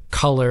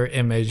color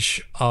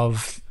image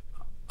of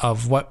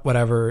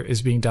whatever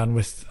is being done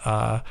with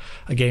a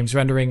game's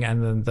rendering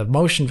and then the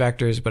motion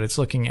vectors, but it's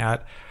looking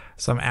at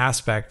some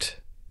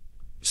aspect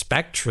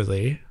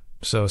spectrally,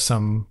 so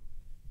some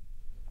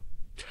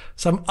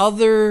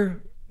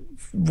other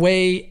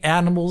way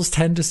animals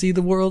tend to see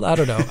the world. I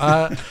don't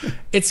know.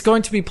 It's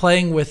going to be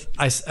playing with,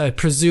 I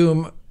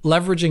presume,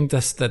 leveraging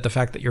the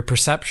fact that your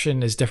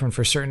perception is different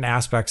for certain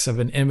aspects of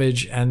an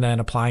image, and then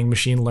applying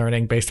machine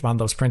learning based upon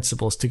those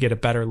principles to get a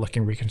better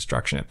looking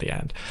reconstruction at the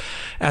end.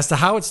 As to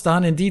how it's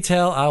done in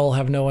detail, I will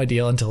have no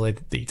idea until they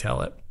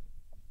detail it.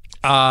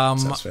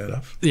 Sounds fair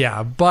enough.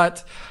 Yeah,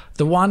 but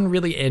the one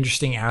really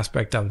interesting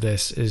aspect of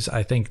this is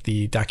I think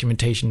the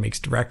documentation makes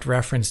direct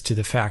reference to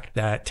the fact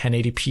that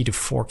 1080p to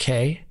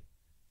 4K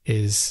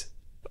is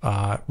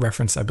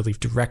referenced, I believe,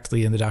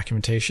 directly in the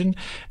documentation,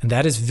 and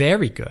that is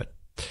very good.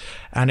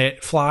 And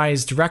it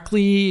flies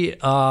directly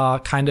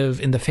kind of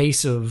in the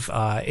face of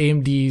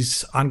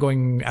AMD's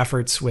ongoing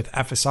efforts with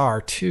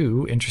FSR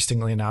 2,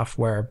 interestingly enough,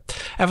 where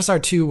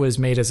FSR 2 was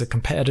made as a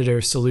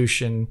competitor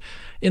solution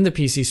in the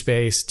PC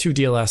space to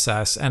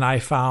DLSS. And I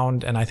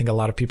found, and I think a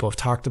lot of people have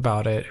talked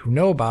about it who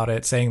know about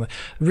it, saying the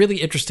really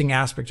interesting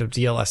aspect of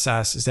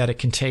DLSS is that it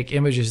can take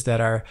images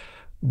that are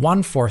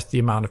 1/4 the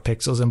amount of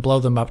pixels and blow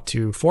them up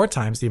to 4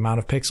 times the amount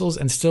of pixels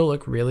and still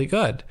look really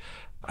good.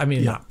 I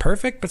mean, not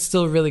perfect, but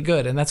still really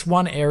good. And that's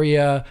one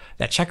area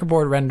that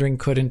checkerboard rendering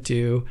couldn't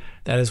do.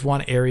 That is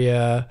one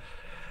area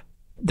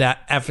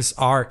that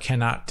FSR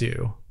cannot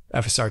do,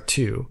 FSR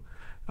 2.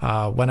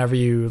 Whenever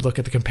you look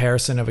at the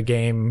comparison of a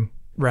game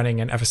running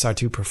in FSR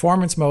 2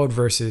 performance mode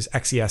versus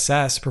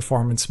XeSS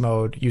performance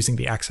mode using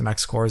the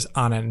XMX cores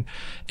on an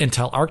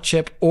Intel Arc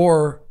chip,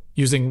 or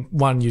using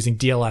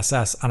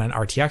DLSS on an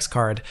RTX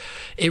card,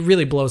 it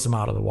really blows them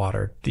out of the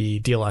water, the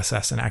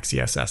DLSS and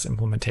XeSS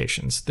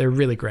implementations. They're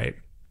really great.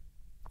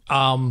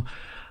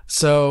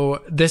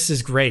 So this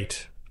is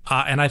great.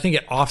 And I think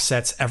it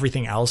offsets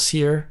everything else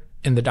here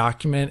in the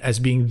document as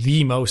being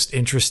the most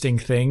interesting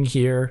thing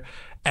here,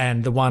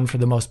 and the one for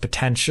the most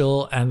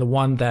potential, and the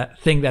one that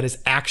is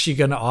actually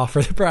going to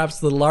offer perhaps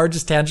the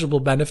largest tangible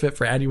benefit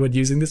for anyone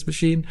using this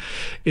machine,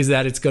 is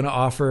that it's going to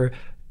offer,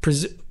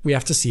 we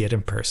have to see it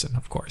in person,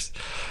 of course,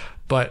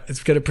 but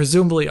it's going to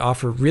presumably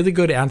offer really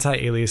good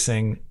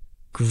anti-aliasing,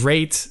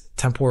 great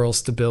temporal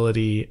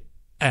stability,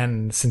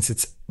 and since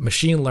it's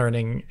machine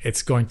learning,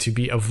 it's going to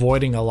be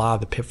avoiding a lot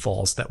of the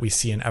pitfalls that we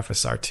see in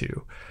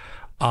FSR2.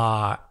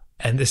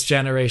 And this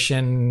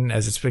generation,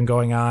 as it's been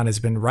going on, has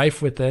been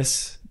rife with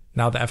this.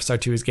 Now the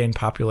FSR2 has gained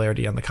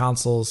popularity on the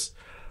consoles,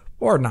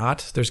 or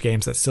not. There's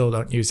games that still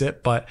don't use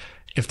it, but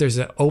if there's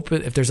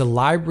a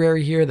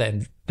library here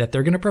that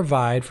they're going to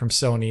provide from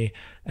Sony,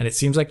 and it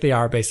seems like they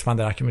are based upon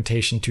the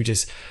documentation, to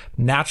just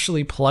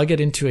naturally plug it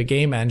into a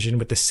game engine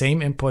with the same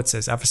inputs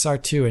as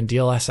FSR2 and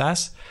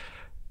DLSS,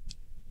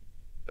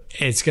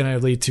 it's going to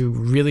lead to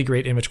really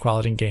great image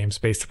quality in games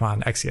based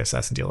upon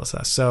XeSS and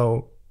DLSS.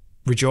 So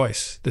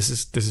rejoice. This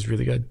is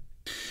really good.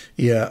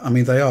 Yeah, I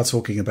mean, they are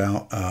talking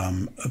about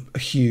a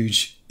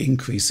huge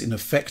increase in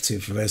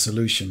effective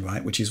resolution,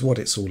 right? Which is what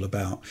it's all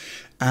about.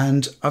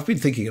 And I've been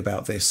thinking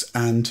about this,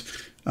 and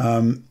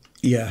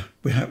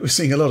we're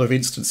seeing a lot of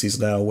instances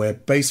now where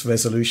base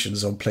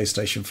resolutions on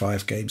PlayStation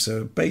 5 games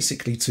are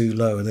basically too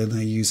low, and then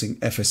they're using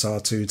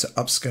FSR2 to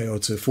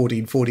upscale to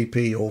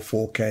 1440p or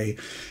 4K,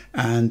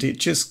 and it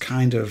just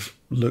kind of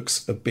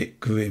looks a bit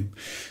grim.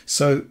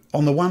 So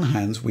on the one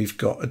hand, we've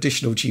got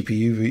additional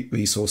GPU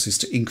resources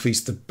to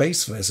increase the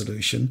base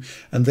resolution,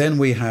 and then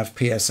we have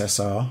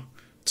PSSR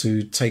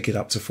to take it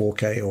up to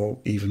 4K or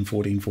even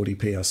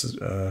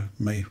 1440p,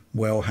 may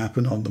well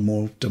happen on the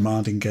more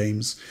demanding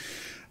games,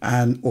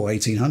 or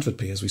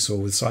 1800p as we saw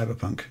with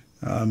Cyberpunk.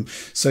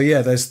 So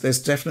yeah,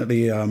 there's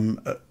definitely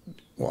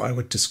what I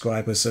would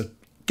describe as a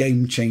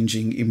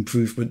game-changing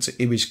improvement to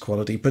image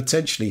quality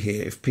potentially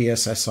here if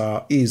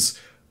PSSR is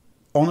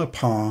on a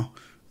par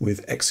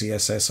with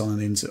XeSS on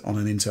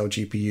an Intel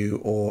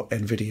GPU or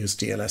NVIDIA's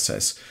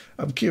DLSS.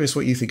 I'm curious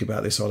what you think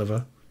about this,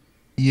 Oliver.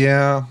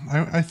 Yeah,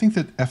 I think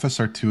that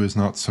FSR2 is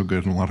not so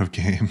good in a lot of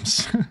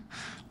games.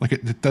 Like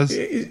it does.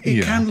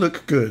 It can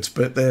look good,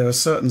 but there are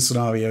certain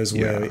scenarios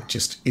where it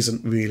just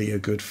isn't really a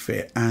good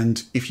fit.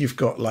 And if you've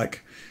got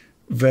like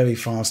very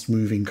fast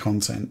moving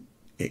content,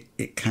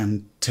 it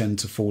can tend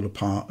to fall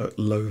apart at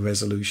low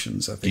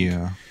resolutions, I think.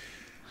 Yeah.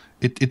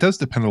 It does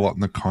depend a lot on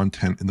the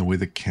content and the way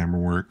the camera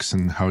works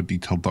and how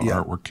detailed the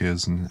artwork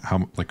is, and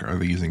how, like, are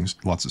they using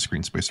lots of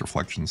screen space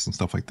reflections and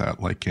stuff like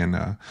that, like in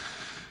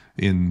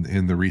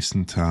the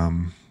recent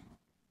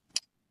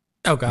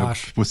oh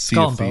gosh, with Sea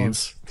of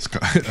Thieves. That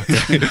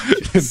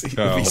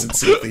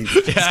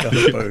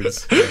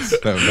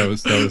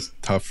was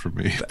tough for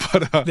me,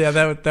 but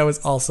that was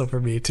also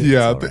for me too.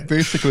 Yeah, right.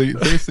 basically,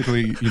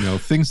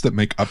 things that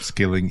make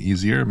upscaling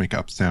easier, make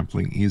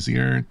upsampling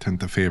easier,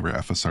 tend to favor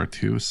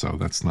FSR2. So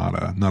that's not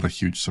a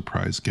huge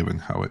surprise given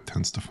how it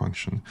tends to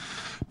function.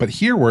 But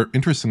here we're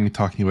interestingly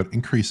talking about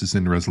increases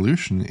in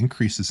resolution,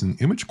 increases in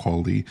image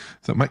quality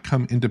that might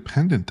come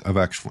independent of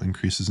actual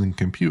increases in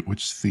compute,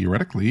 which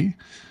theoretically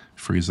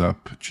frees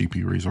up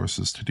GPU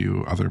resources to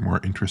do other more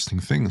interesting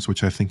things,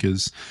 which I think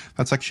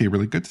that's actually a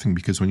really good thing,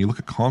 because when you look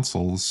at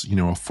consoles, a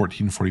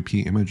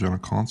 1440p image on a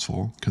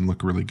console can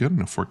look really good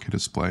in a 4K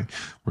display,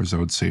 whereas I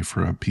would say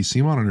for a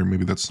PC monitor,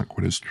 maybe that's not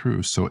quite as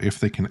true. So if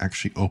they can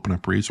actually open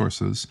up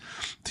resources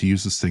to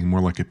use this thing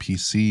more like a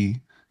PC,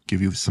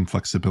 give you some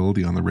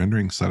flexibility on the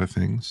rendering side of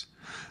things,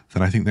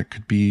 then I think that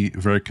could be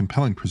very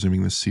compelling,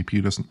 presuming this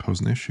CPU doesn't pose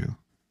an issue.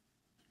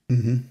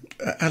 Mm-hmm.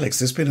 Alex,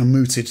 there's been a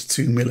mooted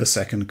 2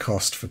 millisecond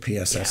cost for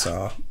PSSR.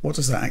 Yeah. What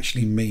does that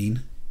actually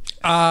mean?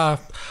 I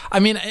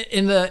mean,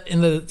 in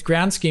the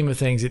grand scheme of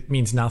things, it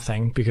means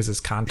nothing because it's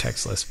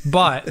contextless.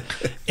 But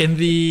in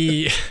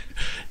the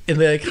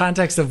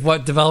context of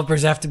what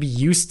developers have to be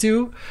used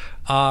to,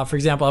 for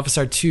example,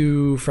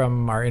 FSR2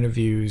 from our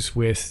interviews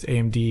with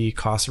AMD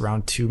costs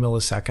around 2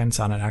 milliseconds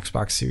on an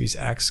Xbox Series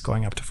X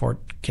going up to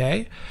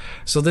 4K.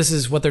 So this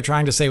is what they're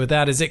trying to say with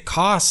that, is it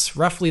costs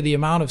roughly the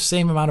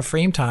same amount of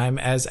frame time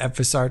as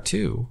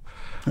FSR2.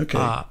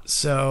 Okay.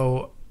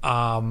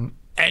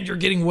 And you're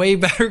getting way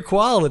better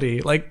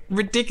quality, like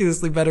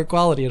ridiculously better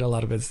quality in a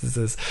lot of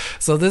instances.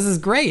 So this is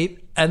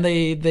great. And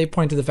they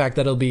point to the fact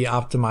that it'll be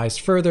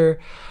optimized further.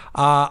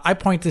 I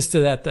point this to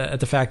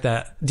the fact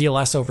that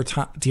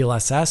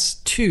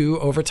DLSS 2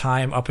 over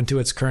time up into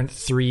its current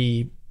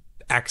 3x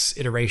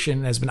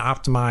iteration has been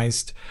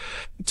optimized.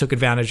 It took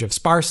advantage of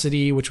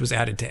sparsity, which was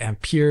added to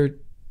Ampere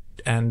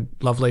and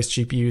Lovelace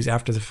GPUs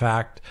after the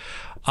fact.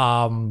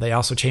 They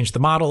also changed the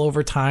model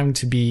over time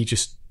to be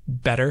just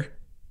better,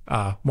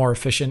 more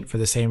efficient for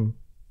the same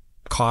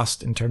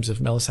cost in terms of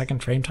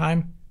millisecond frame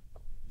time.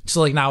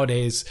 So like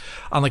nowadays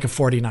on like a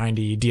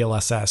 4090,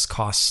 DLSS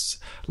costs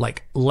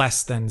like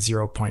less than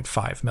 0.5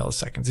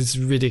 milliseconds. It's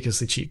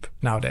ridiculously cheap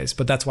nowadays,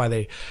 but that's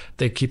why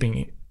they're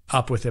keeping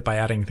up with it by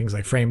adding things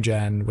like frame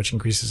gen, which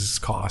increases its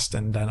cost,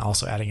 and then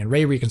also adding in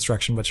ray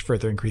reconstruction, which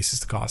further increases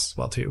the cost as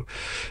well too.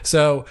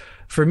 So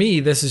for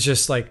me, this is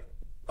just like,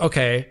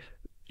 okay,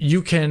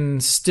 you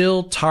can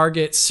still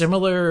target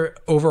similar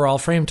overall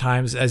frame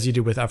times as you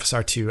do with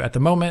FSR2 at the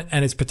moment,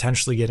 and it's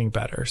potentially getting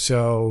better.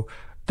 So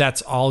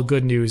that's all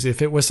good news.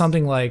 If it was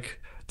something like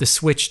the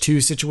Switch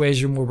 2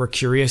 situation where we're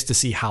curious to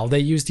see how they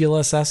use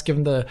DLSS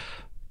given the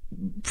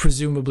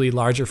presumably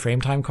larger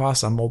frame time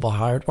costs on mobile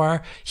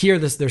hardware, here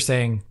they're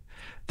saying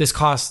this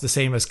costs the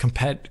same as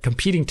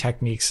competing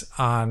techniques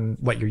on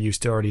what you're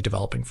used to already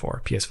developing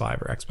for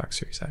PS5 or Xbox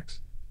Series X.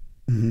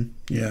 Mm-hmm.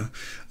 Yeah.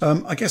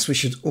 I guess we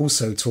should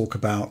also talk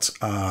about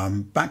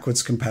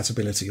backwards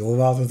compatibility, or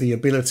rather the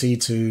ability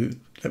to,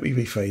 let me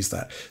rephrase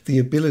that, the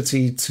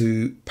ability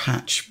to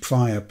patch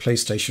prior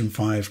PlayStation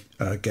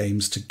 5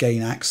 games to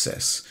gain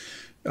access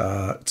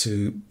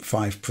to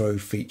 5 Pro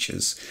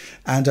features.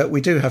 And we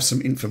do have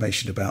some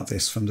information about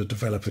this from the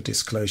developer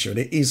disclosure, and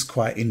it is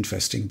quite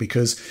interesting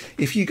because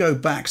if you go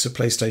back to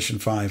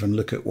PlayStation 5 and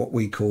look at what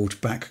we called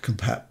Back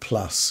Compat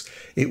Plus,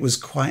 it was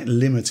quite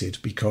limited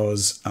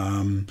because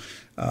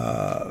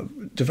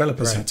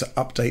developers had to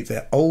update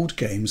their old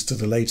games to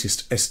the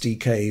latest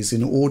SDKs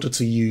in order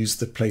to use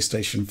the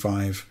PlayStation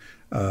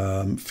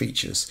 5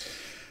 features.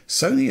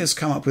 Sony has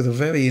come up with a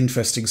very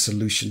interesting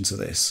solution to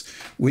this,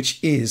 which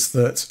is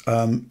that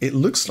it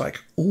looks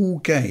like all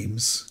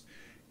games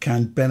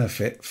can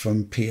benefit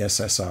from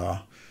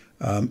PSSR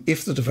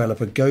if the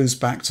developer goes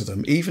back to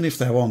them, even if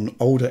they're on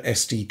older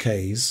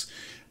SDKs.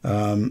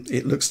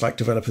 It looks like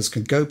developers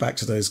can go back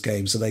to those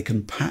games and they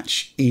can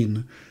patch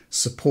in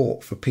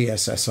support for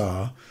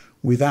PSSR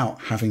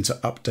without having to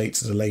update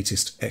to the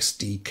latest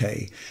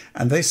SDK.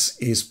 And this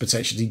is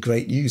potentially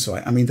great news,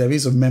 right? I mean, there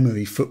is a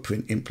memory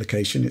footprint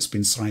implication. It's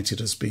been cited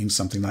as being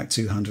something like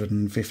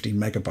 250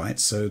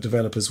 megabytes. So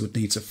developers would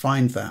need to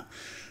find that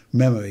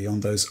memory on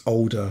those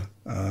older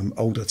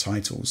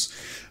titles.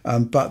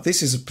 But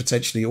this is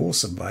potentially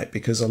awesome, right?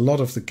 Because a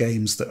lot of the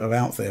games that are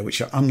out there, which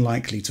are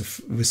unlikely to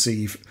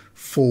receive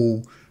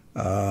full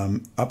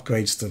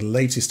upgrades to the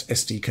latest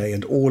SDK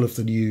and all of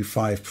the new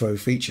 5 Pro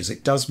features,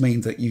 it does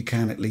mean that you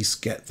can at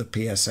least get the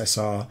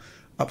PSSR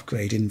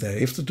upgrade in there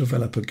if the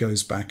developer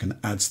goes back and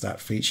adds that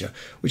feature,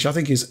 which I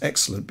think is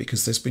excellent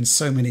because there's been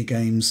so many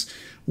games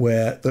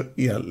where,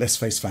 let's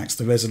face facts,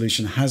 the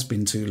resolution has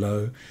been too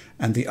low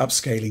and the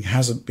upscaling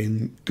hasn't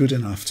been good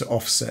enough to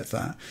offset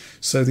that.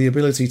 So the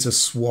ability to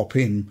swap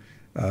in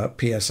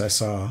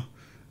PSSR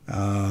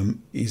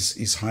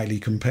is highly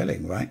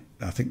compelling, right?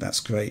 I think that's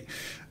great.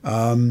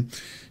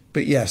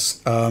 But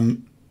yes,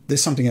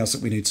 there's something else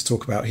that we need to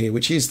talk about here,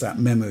 which is that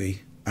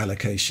memory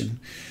allocation.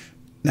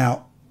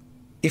 Now,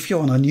 if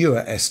you're on a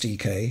newer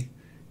SDK,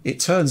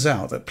 it turns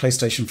out that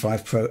PlayStation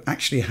 5 Pro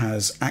actually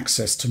has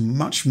access to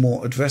much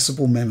more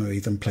addressable memory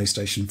than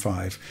PlayStation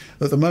 5.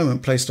 At the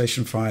moment,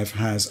 PlayStation 5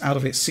 has, out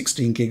of its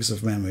 16 gigs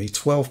of memory,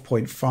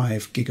 12.5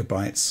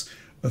 gigabytes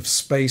of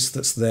space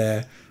that's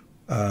there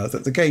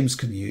that the games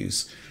can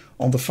use.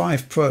 On the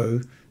 5 Pro,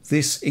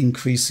 this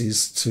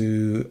increases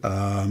to,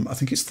 I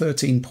think it's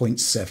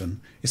 13.7.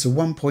 It's a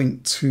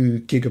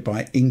 1.2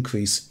 gigabyte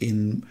increase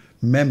in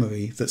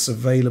memory that's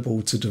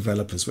available to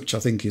developers, which I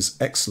think is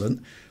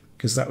excellent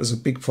because that was a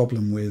big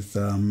problem with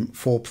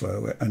 4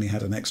 Pro. It only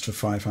had an extra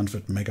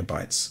 500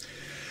 megabytes.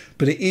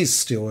 But it is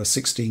still a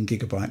 16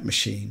 gigabyte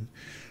machine.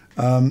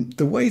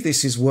 The way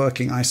this is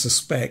working, I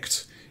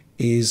suspect,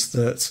 is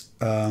that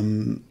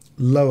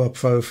lower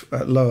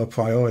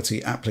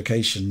priority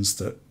applications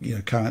that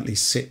currently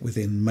sit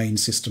within main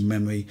system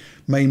memory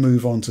may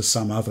move on to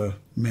some other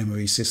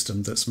memory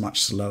system that's much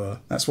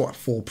slower. That's what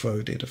 4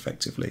 Pro did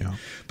effectively. Yeah.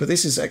 But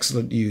this is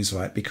excellent news,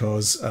 right?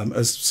 Because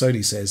as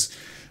Sony says,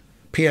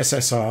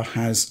 PSSR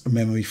has a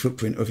memory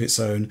footprint of its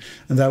own,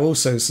 and they're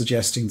also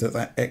suggesting that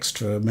that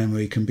extra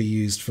memory can be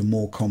used for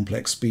more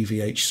complex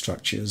BVH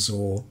structures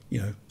or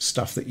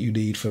stuff that you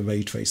need for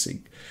ray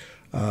tracing,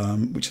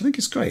 which I think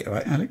is great,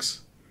 right,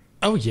 Alex?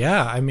 Oh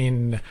yeah, I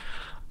mean,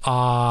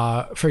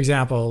 for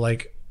example,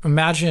 like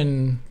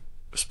imagine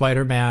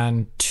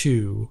Spider-Man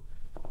 2.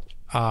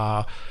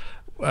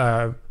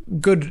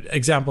 Good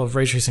example of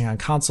ray tracing on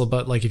console,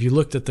 but like if you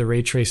looked at the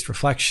ray traced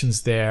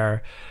reflections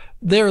there,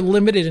 they're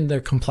limited in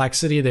their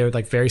complexity. They're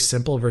like very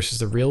simple versus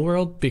the real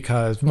world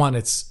because one,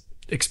 it's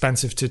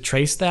expensive to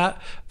trace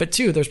that, but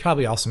two, there's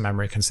probably also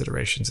memory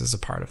considerations as a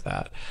part of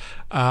that.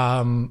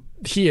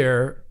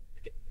 Here,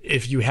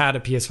 if you had a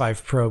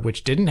PS5 Pro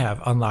which didn't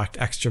have unlocked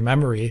extra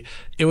memory,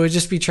 it would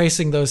just be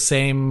tracing those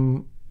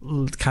same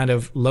kind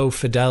of low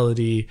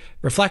fidelity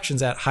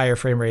reflections at higher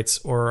frame rates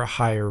or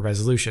higher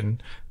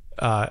resolution,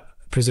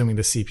 presuming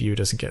the CPU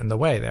doesn't get in the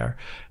way there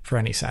for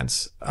any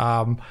sense.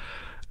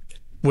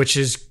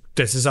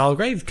 This is all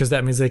great because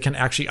that means they can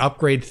actually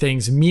upgrade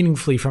things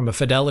meaningfully from a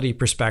fidelity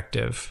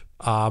perspective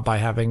by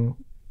having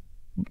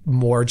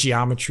more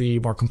geometry,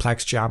 more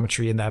complex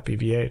geometry in that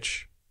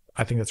BVH.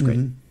 I think that's great.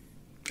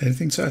 Mm-hmm.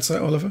 Anything to add to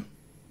that, Oliver?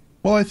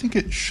 Well, I think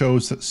it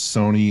shows that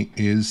Sony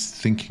is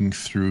thinking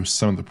through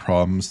some of the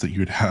problems that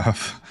you'd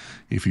have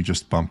if you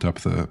just bumped up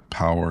the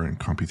power and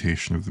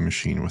computation of the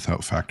machine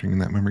without factoring in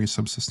that memory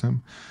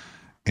subsystem.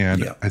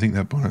 And I think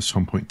that bonus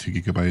 1.2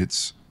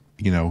 gigabytes,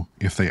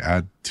 if they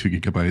add 2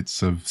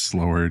 gigabytes of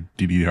slower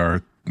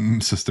DDR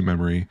system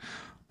memory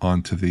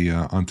onto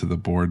the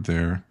board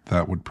there.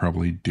 That would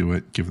probably do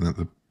it, given that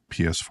the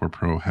PS4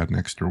 Pro had an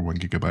extra 1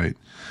 gigabyte,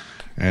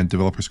 and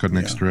developers got an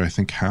extra, I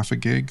think, half a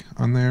gig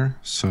on there.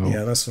 So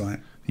yeah, that's right.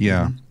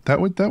 Yeah,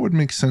 that would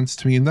make sense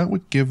to me, and that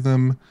would give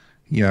them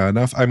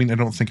enough. I mean, I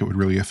don't think it would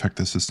really affect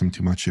the system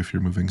too much if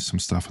you're moving some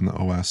stuff in the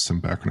OS, some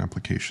background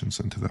applications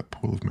into that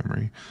pool of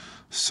memory.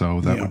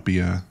 So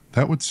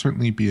that would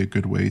certainly be a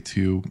good way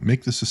to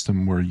make the system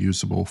more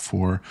usable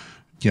for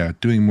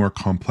doing more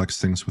complex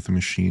things with the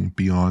machine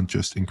beyond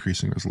just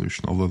increasing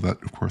resolution. Although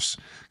that, of course,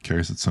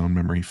 carries its own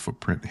memory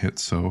footprint hit.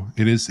 So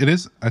it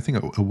is I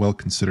think a well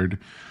considered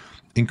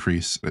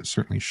increase. It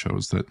certainly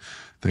shows that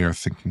they are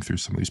thinking through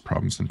some of these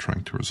problems and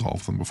trying to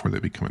resolve them before they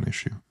become an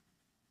issue.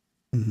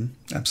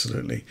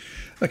 Absolutely.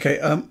 Okay,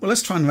 well,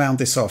 let's try and round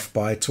this off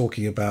by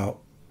talking about,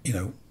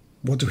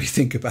 what do we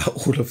think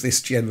about all of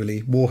this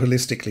generally, more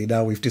holistically?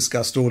 Now we've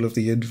discussed all of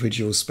the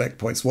individual spec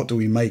points. What do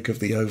we make of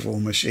the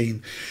overall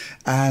machine?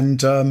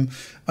 And I'm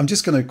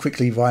just going to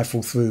quickly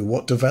rifle through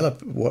what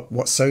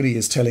Sony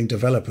is telling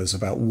developers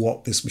about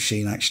what this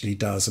machine actually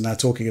does. And they're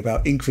talking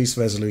about increased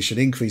resolution,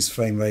 increased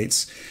frame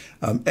rates,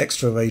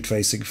 extra ray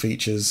tracing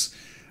features,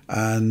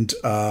 and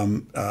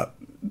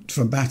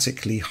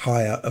dramatically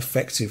higher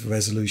effective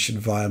resolution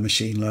via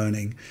machine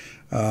learning.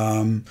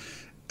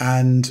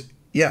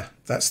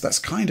 That's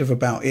kind of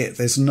about it.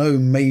 There's no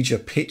major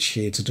pitch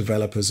here to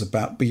developers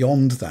about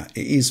beyond that.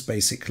 It is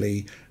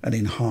basically an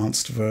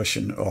enhanced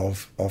version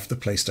of the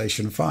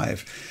PlayStation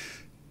 5,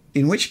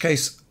 in which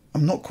case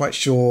I'm not quite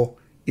sure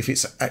if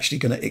it's actually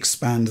going to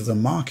expand the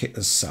market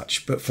as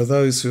such. But for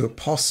those who are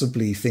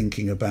possibly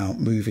thinking about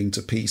moving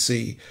to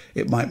PC,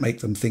 it might make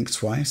them think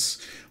twice.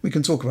 We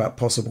can talk about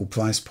possible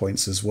price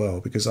points as well,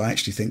 because I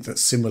actually think that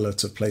similar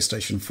to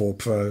PlayStation 4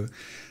 Pro,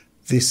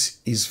 this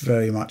is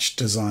very much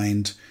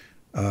designed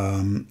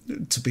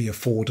to be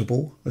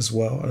affordable as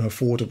well, an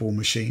affordable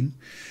machine.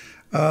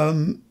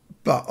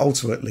 But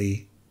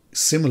ultimately,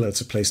 similar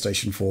to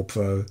PlayStation 4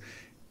 Pro,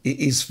 it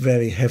is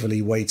very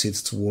heavily weighted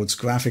towards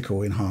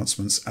graphical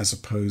enhancements as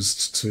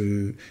opposed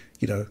to,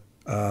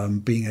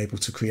 being able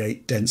to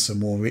create denser,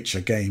 more richer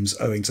games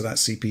owing to that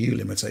CPU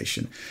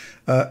limitation.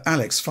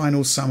 Alex,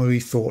 final summary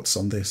thoughts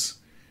on this?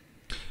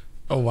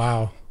 Oh,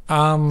 wow.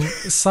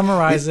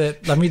 Summarize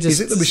it. Let me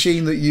just... Is it the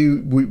machine that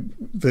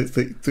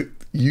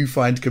you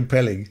find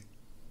compelling?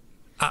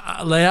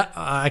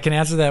 I can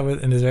answer that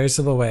in a very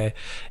simple way.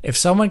 If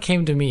someone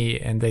came to me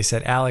and they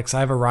said, Alex, I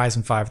have a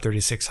Ryzen 5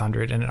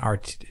 3600 and an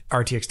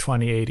RTX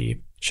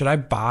 2080. Should I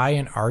buy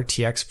an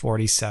RTX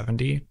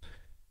 4070?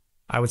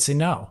 I would say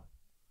no.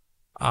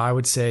 I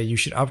would say you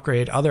should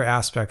upgrade other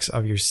aspects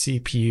of your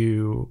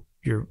CPU,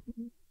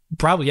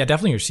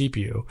 definitely your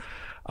CPU,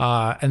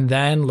 and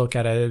then look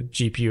at a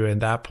GPU at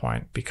that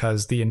point,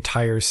 because the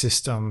entire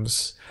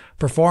system's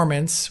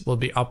performance will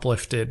be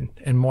uplifted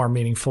in more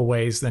meaningful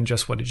ways than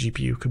just what a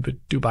GPU could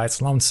do by its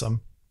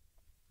lonesome.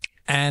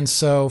 And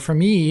so for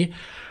me,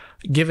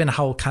 given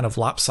how kind of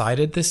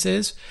lopsided this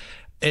is,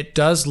 it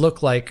does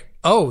look like,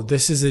 oh,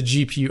 this is a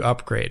GPU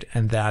upgrade,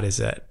 and that is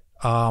it.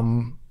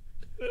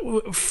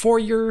 4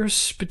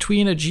 years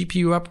between a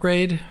GPU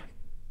upgrade,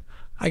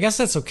 I guess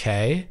that's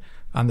okay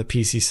on the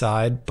PC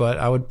side, but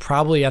I would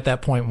probably at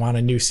that point want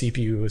a new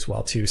CPU as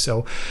well too.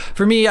 So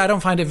for me, I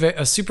don't find it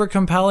a super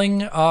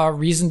compelling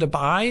reason to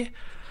buy.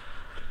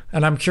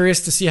 And I'm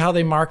curious to see how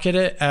they market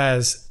it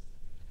as,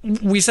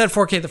 we said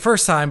 4K the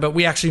first time, but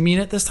we actually mean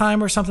it this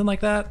time or something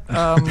like that.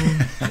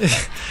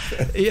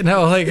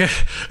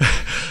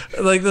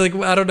 like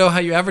I don't know how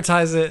you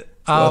advertise it.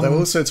 Well, they're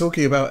also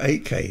talking about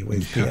 8K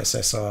with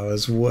PSSR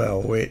as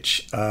well,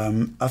 which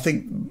I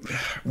think,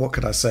 what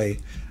could I say?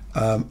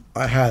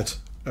 I had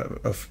an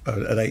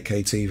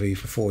 8K TV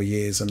for 4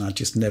 years, and I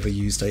just never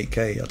used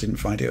 8K. I didn't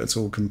find it at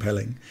all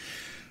compelling.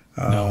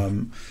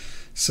 No.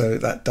 So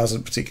that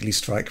doesn't particularly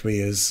strike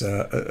me as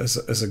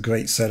a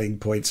great selling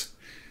point.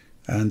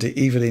 And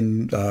even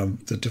in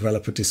the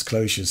developer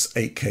disclosures,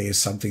 8K is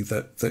something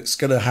that's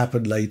going to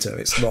happen later.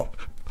 It's not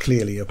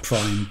clearly a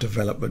prime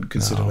development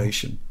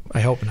consideration. No,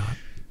 I hope not.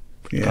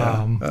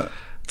 Yeah.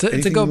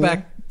 To go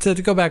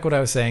back what I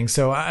was saying.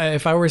 So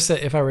if I was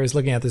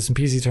looking at this in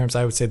PC terms,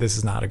 I would say this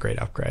is not a great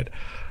upgrade,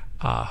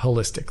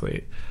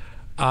 holistically.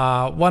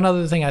 One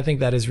other thing I think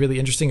that is really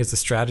interesting is the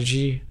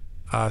strategy.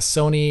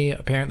 Sony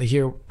apparently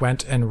here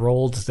went and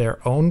rolled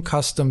their own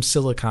custom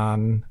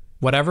silicon,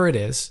 whatever it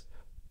is,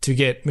 to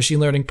get machine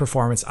learning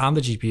performance on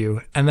the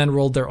GPU, and then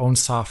rolled their own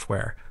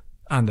software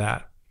on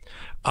that.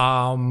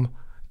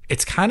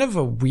 It's kind of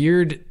a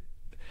weird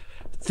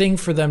thing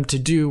for them to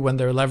do when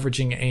they're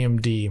leveraging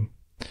AMD.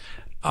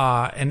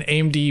 And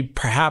AMD,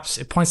 perhaps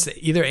it points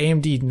to either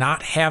AMD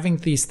not having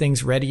these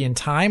things ready in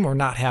time or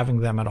not having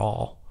them at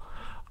all.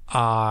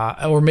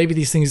 Or maybe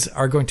these things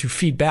are going to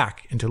feed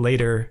back into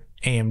later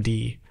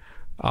AMD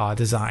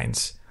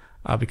designs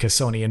because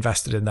Sony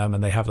invested in them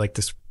and they have like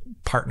this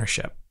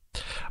partnership.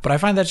 But I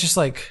find that just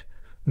like,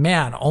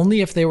 man,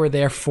 only if they were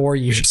there 4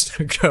 years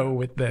ago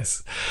with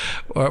this,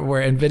 or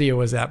where NVIDIA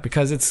was at,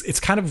 because it's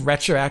kind of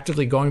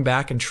retroactively going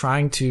back and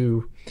trying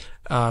to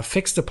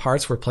fix the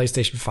parts where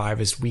PlayStation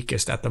 5 is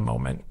weakest at the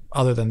moment,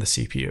 other than the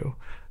CPU.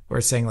 Where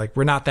it's saying like,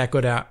 we're not that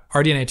good at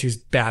RDNA 2 is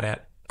bad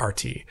at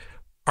RT.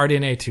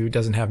 RDNA 2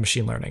 doesn't have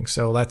machine learning.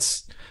 So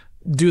let's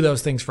do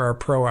those things for our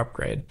Pro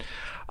upgrade.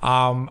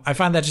 I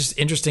find that just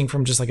interesting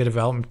from just like a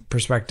development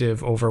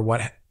perspective over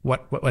what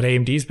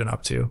AMD's been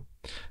up to.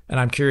 And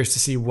I'm curious to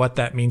see what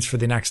that means for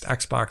the next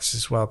Xbox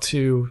as well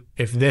too.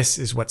 If this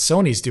is what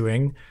Sony's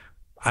doing,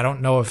 I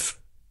don't know if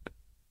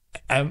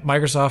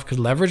Microsoft could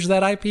leverage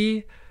that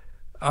IP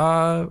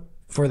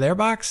for their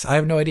box. I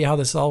have no idea how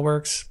this all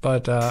works,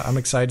 but I'm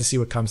excited to see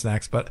what comes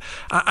next. But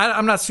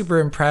I'm not super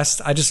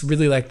impressed. I just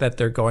really like that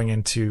they're going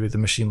into the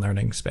machine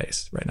learning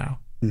space right now.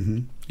 Mm-hmm.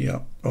 Yeah.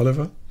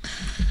 Oliver?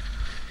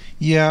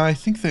 Yeah, I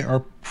think they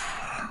are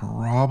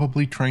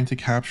probably trying to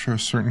capture a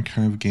certain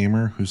kind of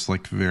gamer who's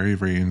like very,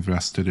 very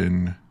invested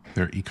in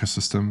their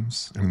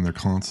ecosystems and in their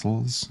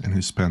consoles, and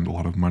who spend a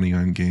lot of money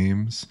on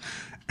games,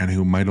 and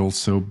who might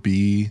also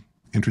be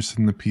interested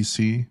in the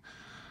PC.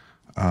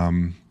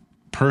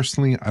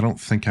 Personally, I don't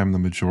think I'm the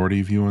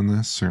majority view on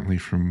this, certainly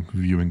from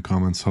viewing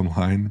comments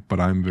online, but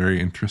I'm very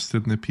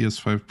interested in the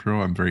PS5 Pro.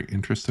 I'm very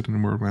interested in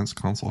more advanced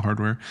console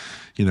hardware.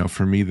 You know,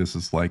 for me, this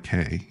is like,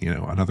 hey, you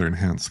know, another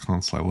enhanced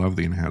console. I love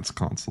the enhanced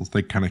consoles.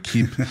 They kind of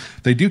keep,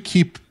 they do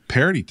keep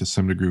parity to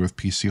some degree with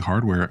PC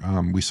hardware.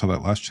 We saw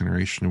that last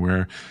generation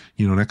where,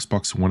 you know, an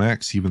Xbox One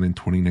X, even in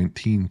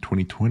 2019,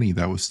 2020,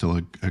 that was still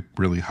a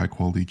really high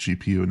quality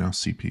GPU, now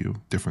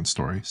CPU. Different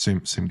story. Same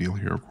deal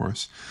here, of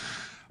course.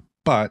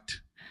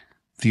 But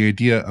the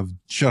idea of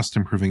just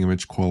improving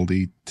image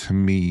quality, to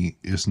me,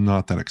 is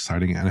not that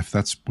exciting. And if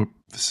that's what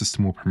the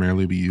system will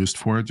primarily be used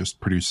for, just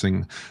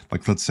producing,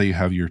 like, let's say you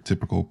have your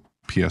typical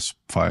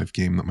PS5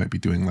 game that might be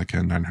doing like a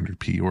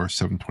 900p or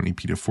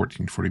 720p to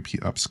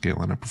 1440p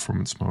upscale in a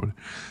performance mode.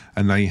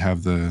 And now you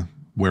have the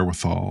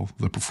wherewithal,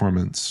 the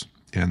performance,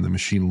 and the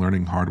machine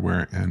learning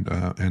hardware and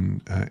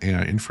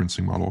AI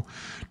inferencing model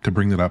to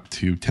bring that up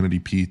to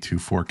 1080p to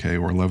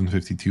 4K or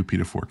 1152p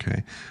to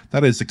 4K.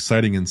 That is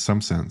exciting in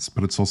some sense,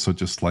 but it's also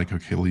just like,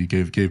 okay, well, you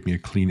gave me a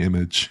clean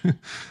image.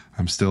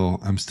 I'm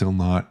still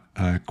not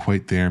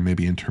quite there,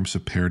 maybe in terms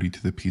of parity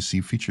to the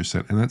PC feature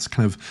set, and that's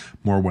kind of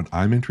more what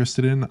I'm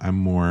interested in. I'm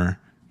more,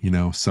 you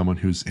know, someone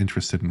who's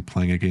interested in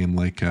playing a game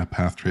like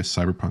Path Trace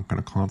Cyberpunk on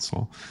a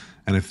console,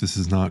 and if this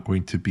is not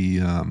going to be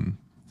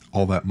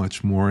all that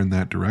much more in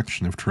that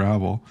direction of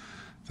travel,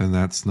 then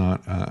that's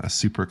not a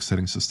super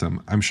exciting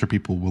system. I'm sure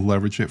people will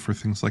leverage it for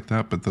things like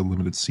that, but the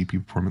limited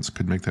CPU performance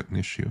could make that an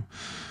issue.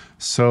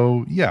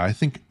 So yeah, I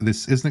think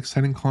this is an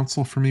exciting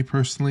console for me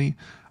personally.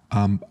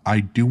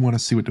 I do want to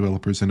see what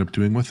developers end up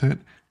doing with it,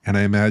 and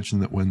I imagine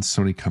that when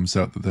Sony comes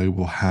out that they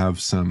will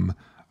have some,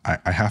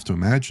 I have to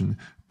imagine,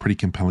 pretty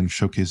compelling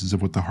showcases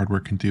of what the hardware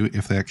can do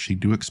if they actually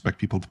do expect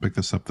people to pick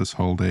this up this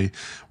holiday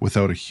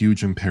without a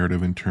huge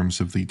imperative in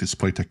terms of the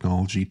display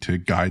technology to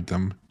guide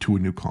them to a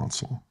new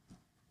console.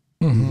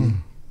 Mm-hmm.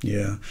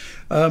 Yeah.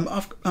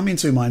 I'm in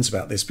two minds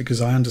about this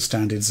because I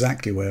understand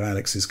exactly where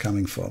Alex is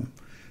coming from.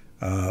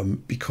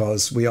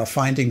 Because we are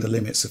finding the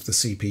limits of the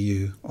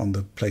CPU on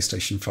the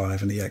PlayStation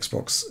 5 and the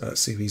Xbox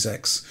Series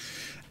X.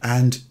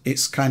 And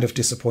it's kind of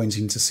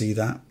disappointing to see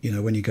that. You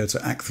know, when you go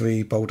to Act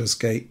 3, Baldur's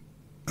Gate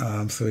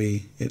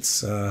 3,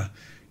 it's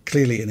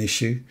clearly an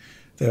issue.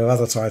 There are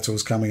other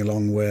titles coming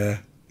along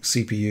where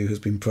CPU has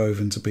been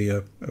proven to be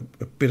a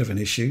bit of an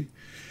issue.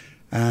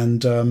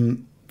 And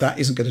that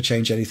isn't going to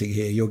change anything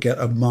here. You'll get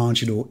a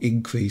marginal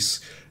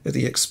increase at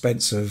the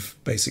expense of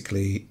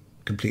basically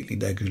completely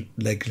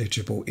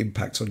negligible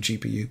impact on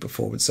GPU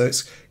performance. So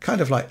it's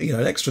kind of like, you know,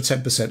 an extra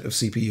 10% of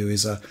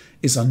CPU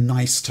is a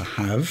nice to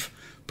have,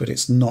 but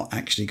it's not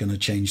actually going to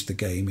change the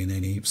game in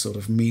any sort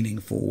of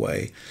meaningful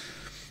way.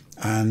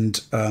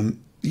 And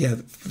yeah,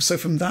 so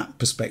from that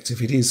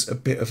perspective, it is a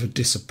bit of a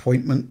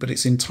disappointment, but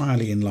it's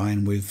entirely in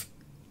line with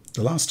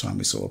the last time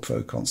we saw a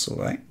Pro console,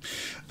 right?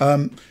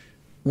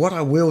 What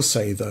I will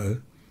say, though,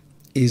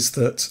 is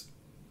that,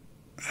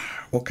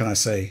 what can I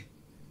say?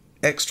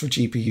 Extra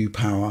GPU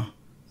power,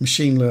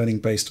 machine learning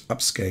based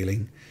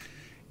upscaling,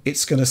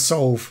 it's going to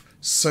solve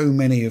so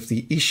many of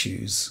the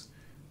issues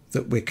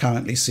that we're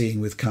currently seeing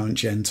with current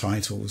gen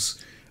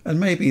titles. And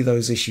maybe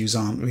those issues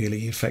aren't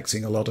really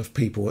affecting a lot of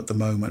people at the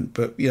moment,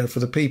 but you know, for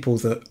the people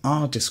that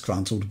are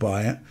disgruntled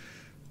by it,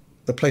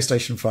 the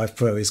PlayStation 5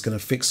 Pro is going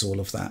to fix all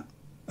of that.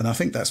 And I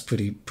think that's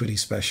pretty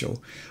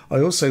special.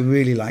 I also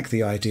really like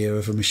the idea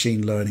of a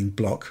machine learning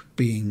block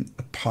being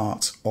a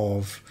part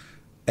of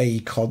a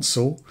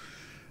console.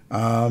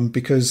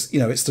 Because, you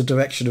know, it's the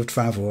direction of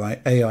travel, right?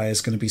 AI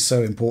is going to be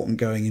so important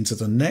going into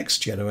the next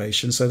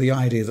generation. So the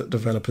idea that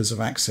developers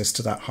have access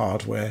to that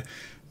hardware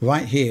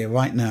right here,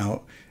 right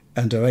now,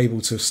 and are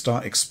able to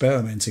start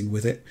experimenting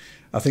with it,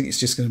 I think it's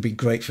just going to be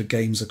great for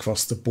games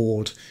across the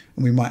board.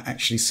 And we might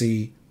actually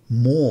see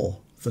more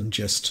than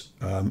just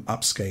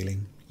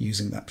upscaling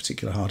using that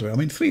particular hardware. I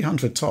mean,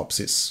 300 tops,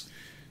 it's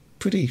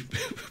pretty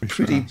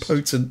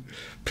potent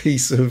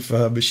piece of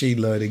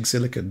machine learning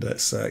silicon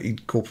that's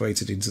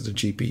incorporated into the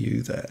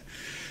GPU there.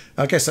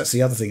 I guess that's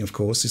the other thing, of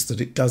course, is that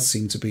it does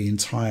seem to be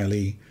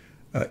entirely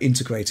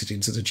integrated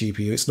into the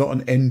GPU. It's not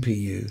an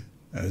NPU,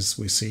 as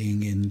we're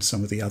seeing in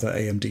some of the other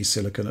AMD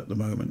silicon at the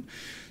moment.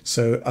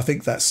 So I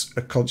think that's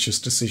a conscious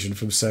decision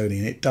from Sony,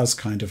 and it does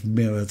kind of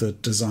mirror the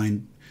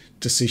design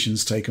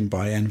decisions taken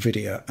by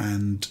NVIDIA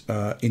and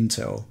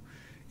Intel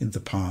in the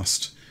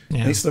past.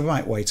 Yeah. It's the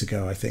right way to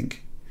go, I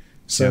think.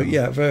 So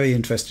yeah, very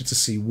interested to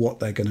see what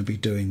they're going to be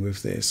doing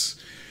with this.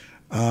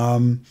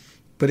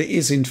 But it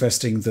is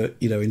interesting that,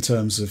 you know, in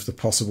terms of the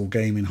possible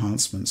game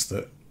enhancements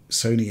that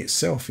Sony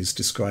itself is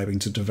describing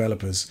to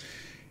developers,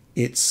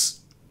 it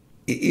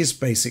is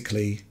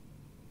basically,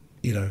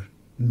 you know,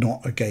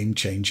 not a game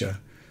changer.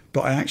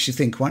 But I actually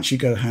think once you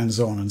go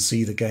hands-on and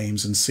see the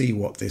games and see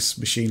what this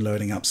machine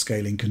learning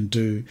upscaling can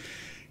do,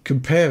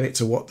 compare it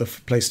to what the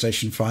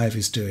PlayStation 5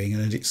 is doing,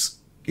 and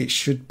it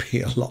should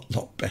be a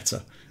lot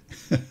better.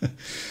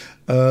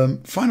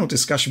 Final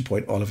discussion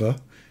point, Oliver.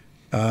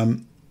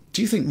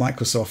 Do you think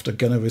Microsoft are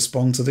going to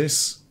respond to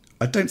this?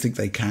 I don't think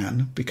they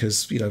can,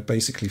 because, you know,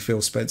 basically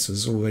Phil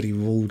Spencer's already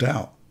ruled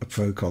out a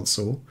Pro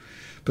console.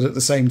 But at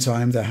the same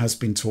time, there has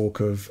been talk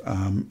of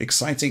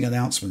exciting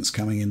announcements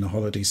coming in the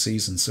holiday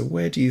season. So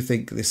where do you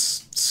think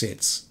this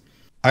sits?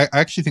 I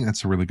actually think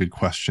that's a really good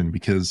question,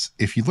 because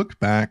if you look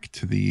back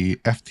to the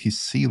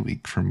FTC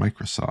leak from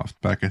Microsoft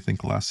back, I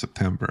think, last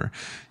September,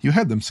 you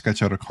had them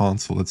sketch out a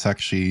console that's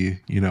actually,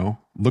 you know,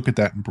 look at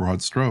that in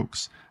broad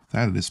strokes.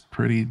 That is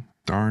pretty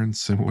darn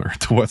similar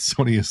to what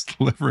Sony is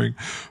delivering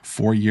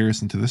 4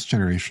 years into this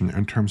generation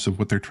in terms of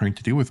what they're trying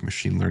to do with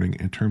machine learning,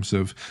 in terms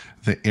of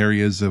the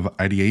areas of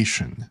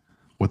ideation,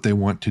 what they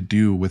want to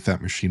do with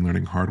that machine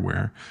learning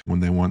hardware, when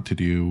they want to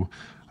do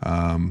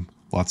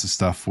lots of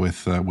stuff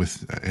with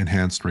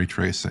enhanced ray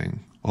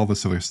tracing, all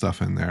this other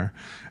stuff in there.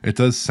 It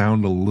does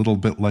sound a little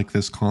bit like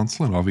this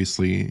console, and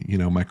obviously, you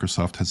know,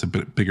 Microsoft has a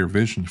bit bigger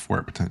vision for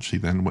it potentially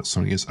than what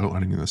Sony is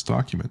outlining in this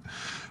document.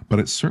 But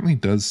it certainly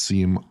does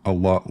seem a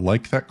lot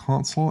like that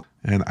console,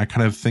 and I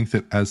kind of think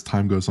that as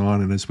time goes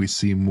on and as we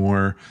see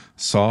more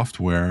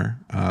software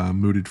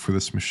mooted for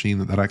this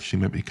machine, that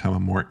actually might become a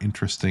more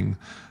interesting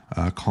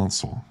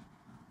console.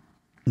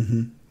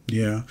 Mm-hmm.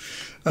 Yeah.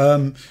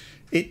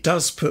 It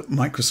does put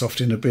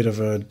Microsoft in a bit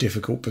of a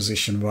difficult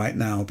position right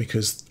now,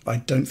 because I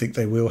don't think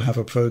they will have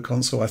a Pro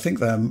console. I think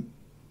they're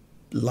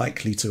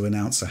likely to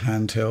announce a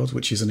handheld,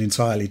 which is an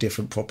entirely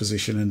different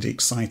proposition and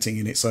exciting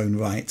in its own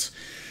right.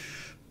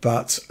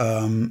 But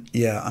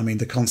yeah, I mean,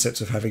 the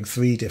concept of having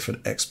 3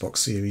 different Xbox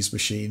Series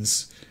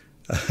machines,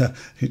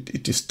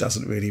 it just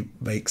doesn't really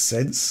make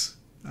sense.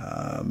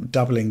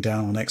 Doubling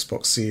down on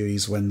Xbox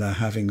Series when they're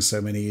having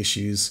so many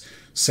issues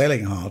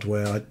selling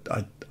hardware,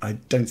 I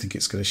don't think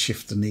it's going to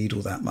shift the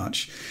needle that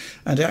much.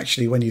 And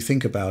actually, when you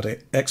think about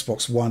it,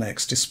 Xbox One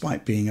X,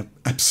 despite being an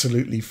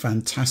absolutely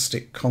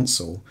fantastic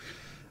console,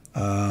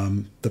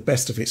 the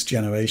best of its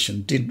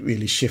generation, didn't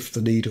really shift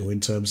the needle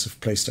in terms of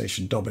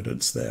PlayStation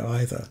dominance there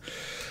either.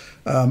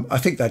 I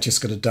think they're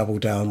just going to double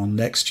down on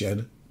next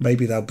gen.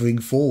 Maybe they'll bring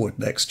forward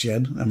next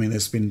gen. I mean,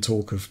 there's been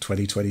talk of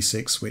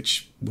 2026,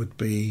 which would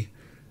be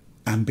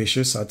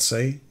ambitious, I'd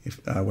say, if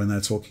when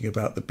they're talking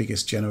about the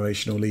biggest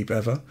generational leap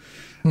ever.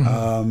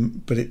 Mm-hmm.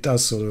 But it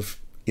does sort of,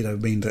 you know,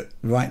 mean that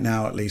right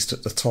now, at least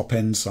at the top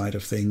end side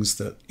of things,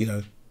 that, you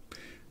know,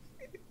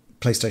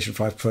 PlayStation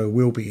 5 Pro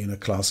will be in a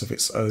class of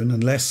its own,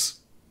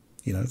 unless,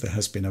 you know, there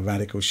has been a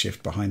radical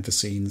shift behind the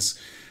scenes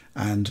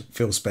and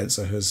Phil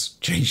Spencer has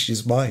changed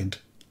his mind,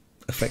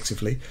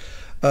 effectively.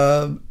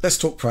 Let's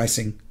talk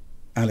pricing.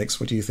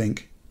 Alex, what do you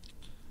think?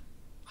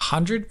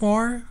 100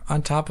 more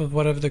on top of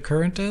whatever the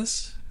current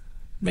is,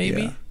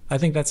 maybe. Yeah. I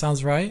think that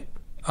sounds right.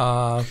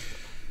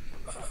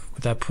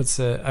 That puts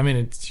it, I mean,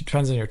 it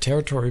depends on your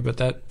territory, but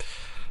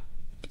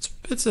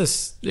it's a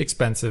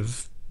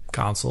expensive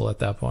console at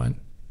that point.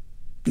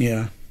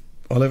 Yeah.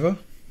 Oliver?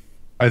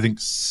 I think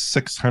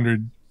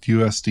 600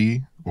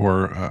 USD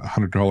or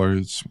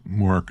 $100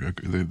 more,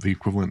 the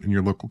equivalent in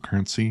your local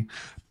currency,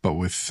 but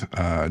with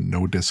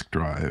no disk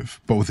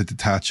drive, but with a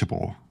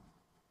detachable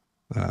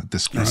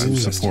disk drive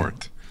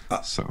support.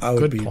 I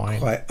would be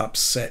quite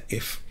upset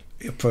if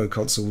a Pro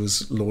console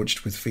was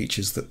launched with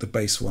features that the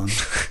base one,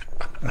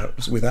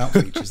 without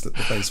features that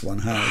the base one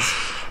has.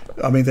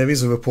 I mean, there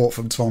is a report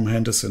from Tom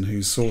Henderson,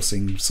 whose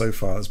sourcing so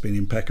far has been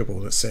impeccable,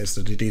 that says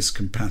that it is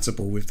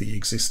compatible with the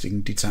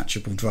existing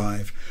detachable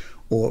drive,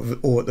 or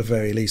at the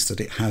very least that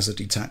it has a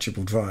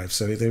detachable drive.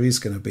 So there is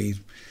going to be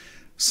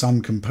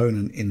some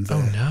component in there.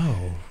 Oh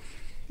no.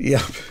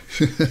 Yeah.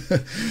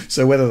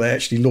 So whether they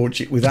actually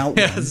launch it without one,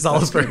 that's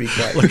going to be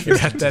quite looking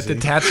at that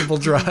detachable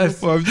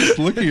drive. Well, I'm just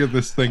looking at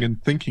this thing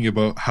and thinking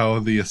about how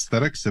the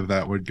aesthetics of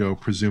that would go,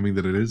 presuming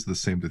that it is the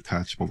same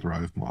detachable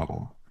drive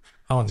model.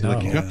 Oh no!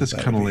 Like, you got this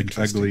kind of like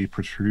ugly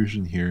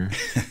protrusion here.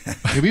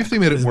 Maybe if they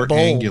made it more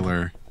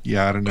angular.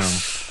 Yeah, I don't know.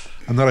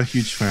 I'm not a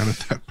huge fan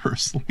of that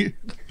personally.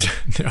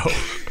 No.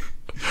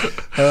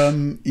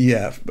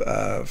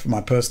 From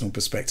my personal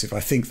perspective, I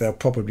think there'll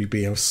probably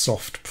be a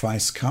soft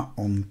price cut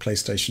on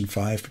PlayStation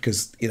 5,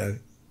 because, you know,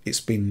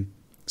 it's been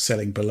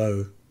selling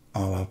below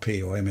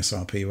RRP, or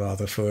MSRP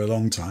rather, for a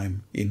long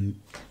time in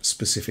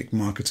specific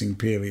marketing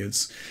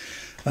periods.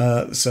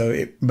 So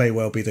it may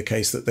well be the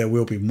case that there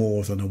will be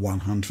more than a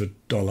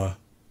 $100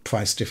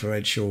 price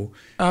differential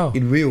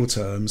in real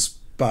terms,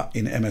 but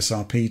in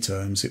MSRP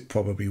terms, it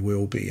probably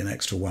will be an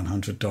extra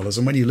 $100.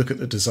 And when you look at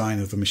the design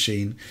of the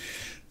machine,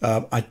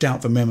 I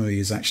doubt the memory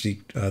is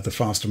actually, the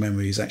faster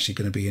memory is actually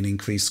going to be an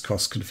increased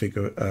cost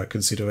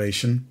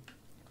consideration.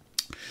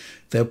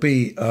 There'll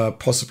be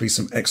possibly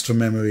some extra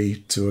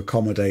memory to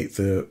accommodate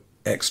the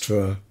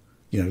extra,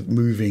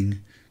 moving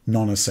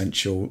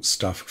non-essential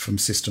stuff from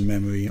system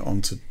memory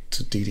onto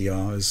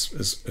DDR,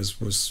 as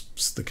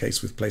was the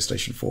case with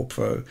PlayStation 4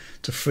 Pro,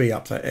 to free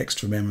up that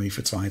extra memory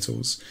for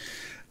titles.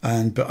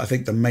 But I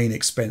think the main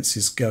expense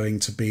is going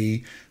to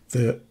be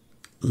the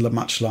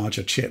much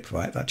larger chip,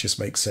 right? That just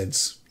makes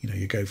sense.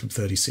 You go from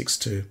 36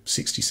 to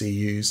 60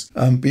 CUs.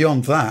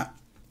 Beyond that,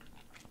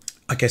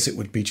 I guess it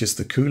would be just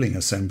the cooling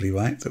assembly,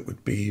 right? That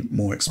would be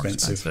more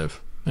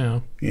expensive.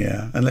 Yeah.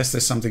 Unless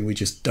there's something we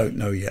just don't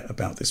know yet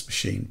about this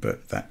machine,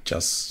 but that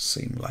just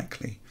seems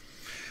likely.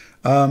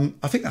 I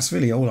think that's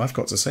really all I've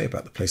got to say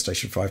about the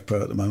PlayStation 5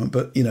 Pro at the moment.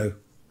 But,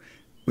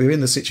 we're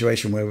in the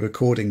situation where we're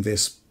recording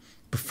this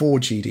before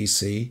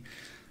GDC.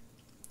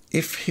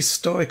 If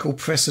historical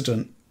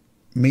precedent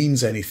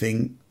means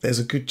anything, there's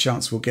a good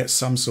chance we'll get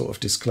some sort of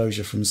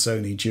disclosure from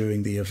Sony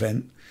during the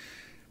event.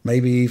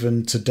 Maybe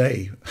even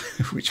today,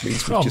 which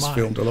means we've just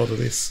filmed a lot of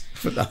this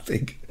for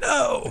nothing.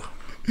 No!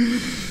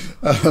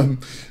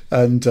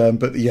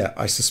 But yeah,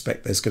 I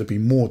suspect there's going to be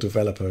more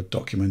developer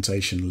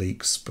documentation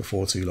leaks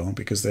before too long,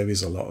 because there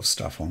is a lot of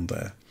stuff on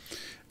there.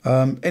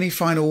 Any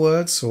final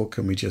words, or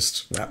can we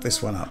just wrap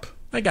this one up?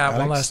 I got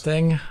one last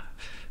thing.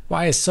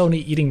 Why is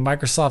Sony eating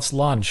Microsoft's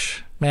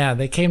lunch? Man,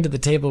 they came to the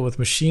table with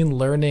machine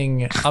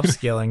learning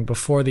upscaling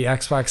before the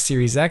Xbox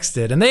Series X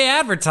did, and they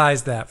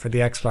advertised that for the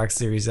Xbox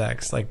Series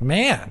X. Like,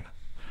 man,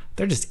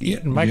 they're just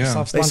eating Microsoft's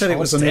lunch. They said it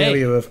was an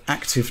area of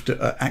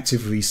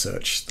active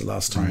research the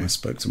last time I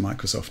spoke to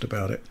Microsoft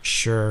about it.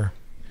 Sure.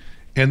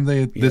 And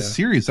the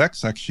Series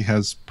X actually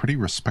has pretty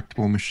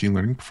respectable machine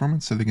learning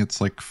performance. I think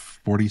it's like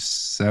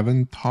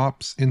 47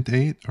 tops int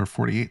 8 or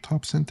 48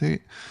 tops int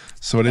 8.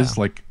 So it is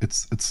like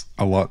it's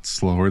a lot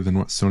slower than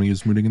what Sony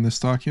is mooting in this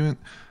document,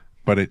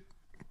 but it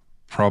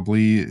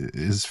probably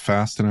is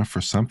fast enough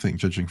for something,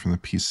 judging from the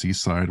PC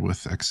side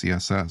with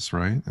XeSS,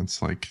 right?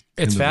 It's like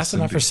it's fast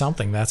enough for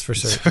something, that's for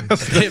certain.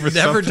 They've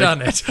never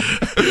done it.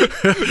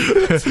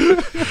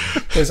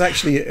 There's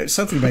actually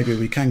something maybe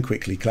we can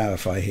quickly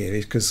clarify here,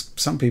 because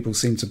some people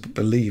seem to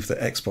believe that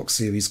Xbox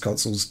Series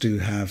consoles do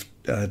have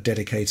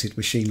dedicated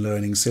machine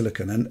learning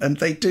silicon, and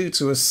they do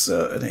to a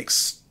certain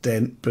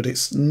extent, but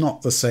it's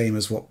not the same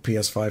as what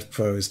PS5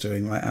 Pro is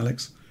doing, right,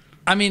 Alex?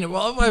 I mean,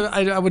 well,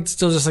 I would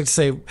still just like to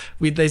say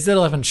they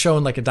still haven't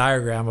shown like a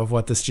diagram of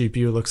what this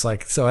GPU looks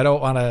like, so I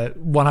don't want to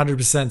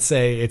 100%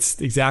 say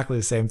it's exactly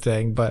the same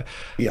thing, but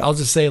I'll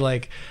just say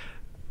like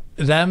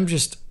them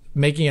just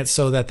making it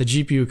so that the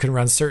GPU can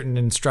run certain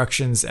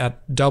instructions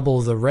at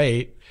double the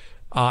rate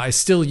is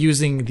still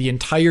using the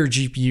entire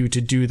GPU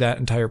to do that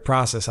entire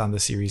process on the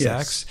Series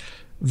X,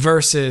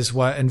 versus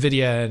what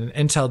NVIDIA and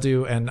Intel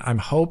do, and I'm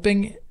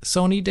hoping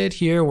Sony did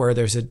here, where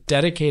there's a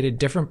dedicated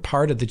different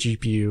part of the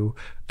GPU,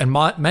 and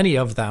many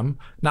of them,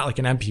 not like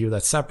an NPU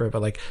that's separate,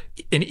 but like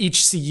in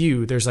each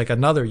CU, there's like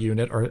another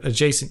unit or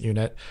adjacent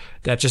unit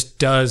that just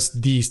does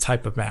these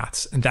type of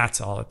maths, and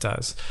that's all it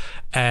does.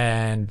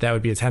 And that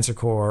would be a Tensor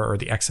Core or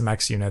the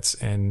XMX units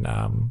in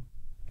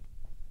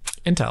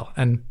Intel,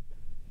 and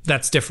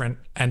that's different,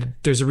 and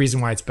there's a reason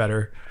why it's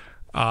better.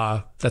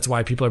 That's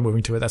why people are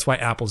moving to it. That's why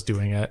Apple's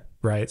doing it,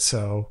 right?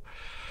 So,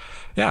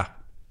 yeah.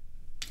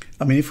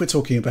 I mean, if we're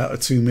talking about a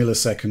 2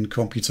 millisecond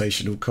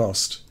computational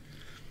cost,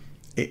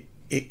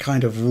 it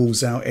kind of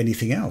rules out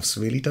anything else,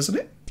 really, doesn't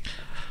it?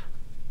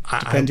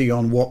 Depending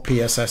on what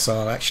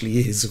PSSR actually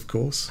is, of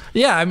course.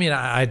 Yeah, I mean,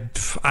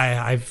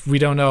 we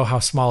don't know how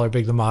small or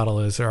big the model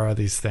is or all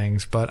these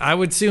things, but I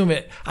would assume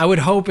I would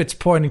hope it's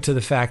pointing to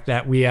the fact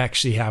that we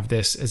actually have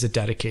this as a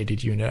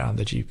dedicated unit on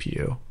the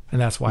GPU,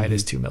 and that's why it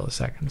is 2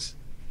 milliseconds.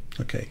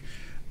 Okay.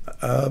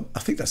 I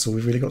think that's all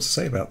we've really got to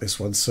say about this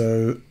one.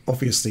 So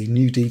obviously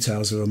new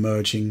details are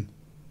emerging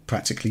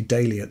practically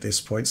daily at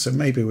this point, so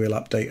maybe we'll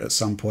update at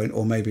some point,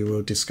 or maybe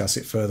we'll discuss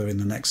it further in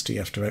the next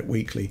TF Direct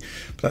Weekly.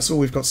 But that's all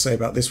we've got to say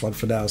about this one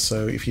for now.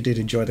 So if you did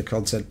enjoy the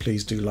content,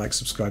 please do like,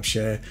 subscribe,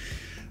 share,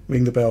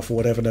 ring the bell for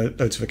whatever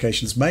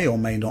notifications may or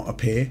may not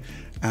appear,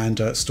 and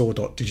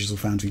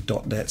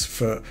store.digitalfoundry.net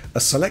for a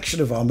selection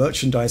of our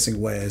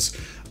merchandising wares.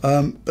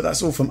 But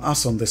that's all from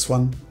us on this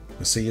one.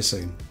 We'll see you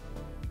soon.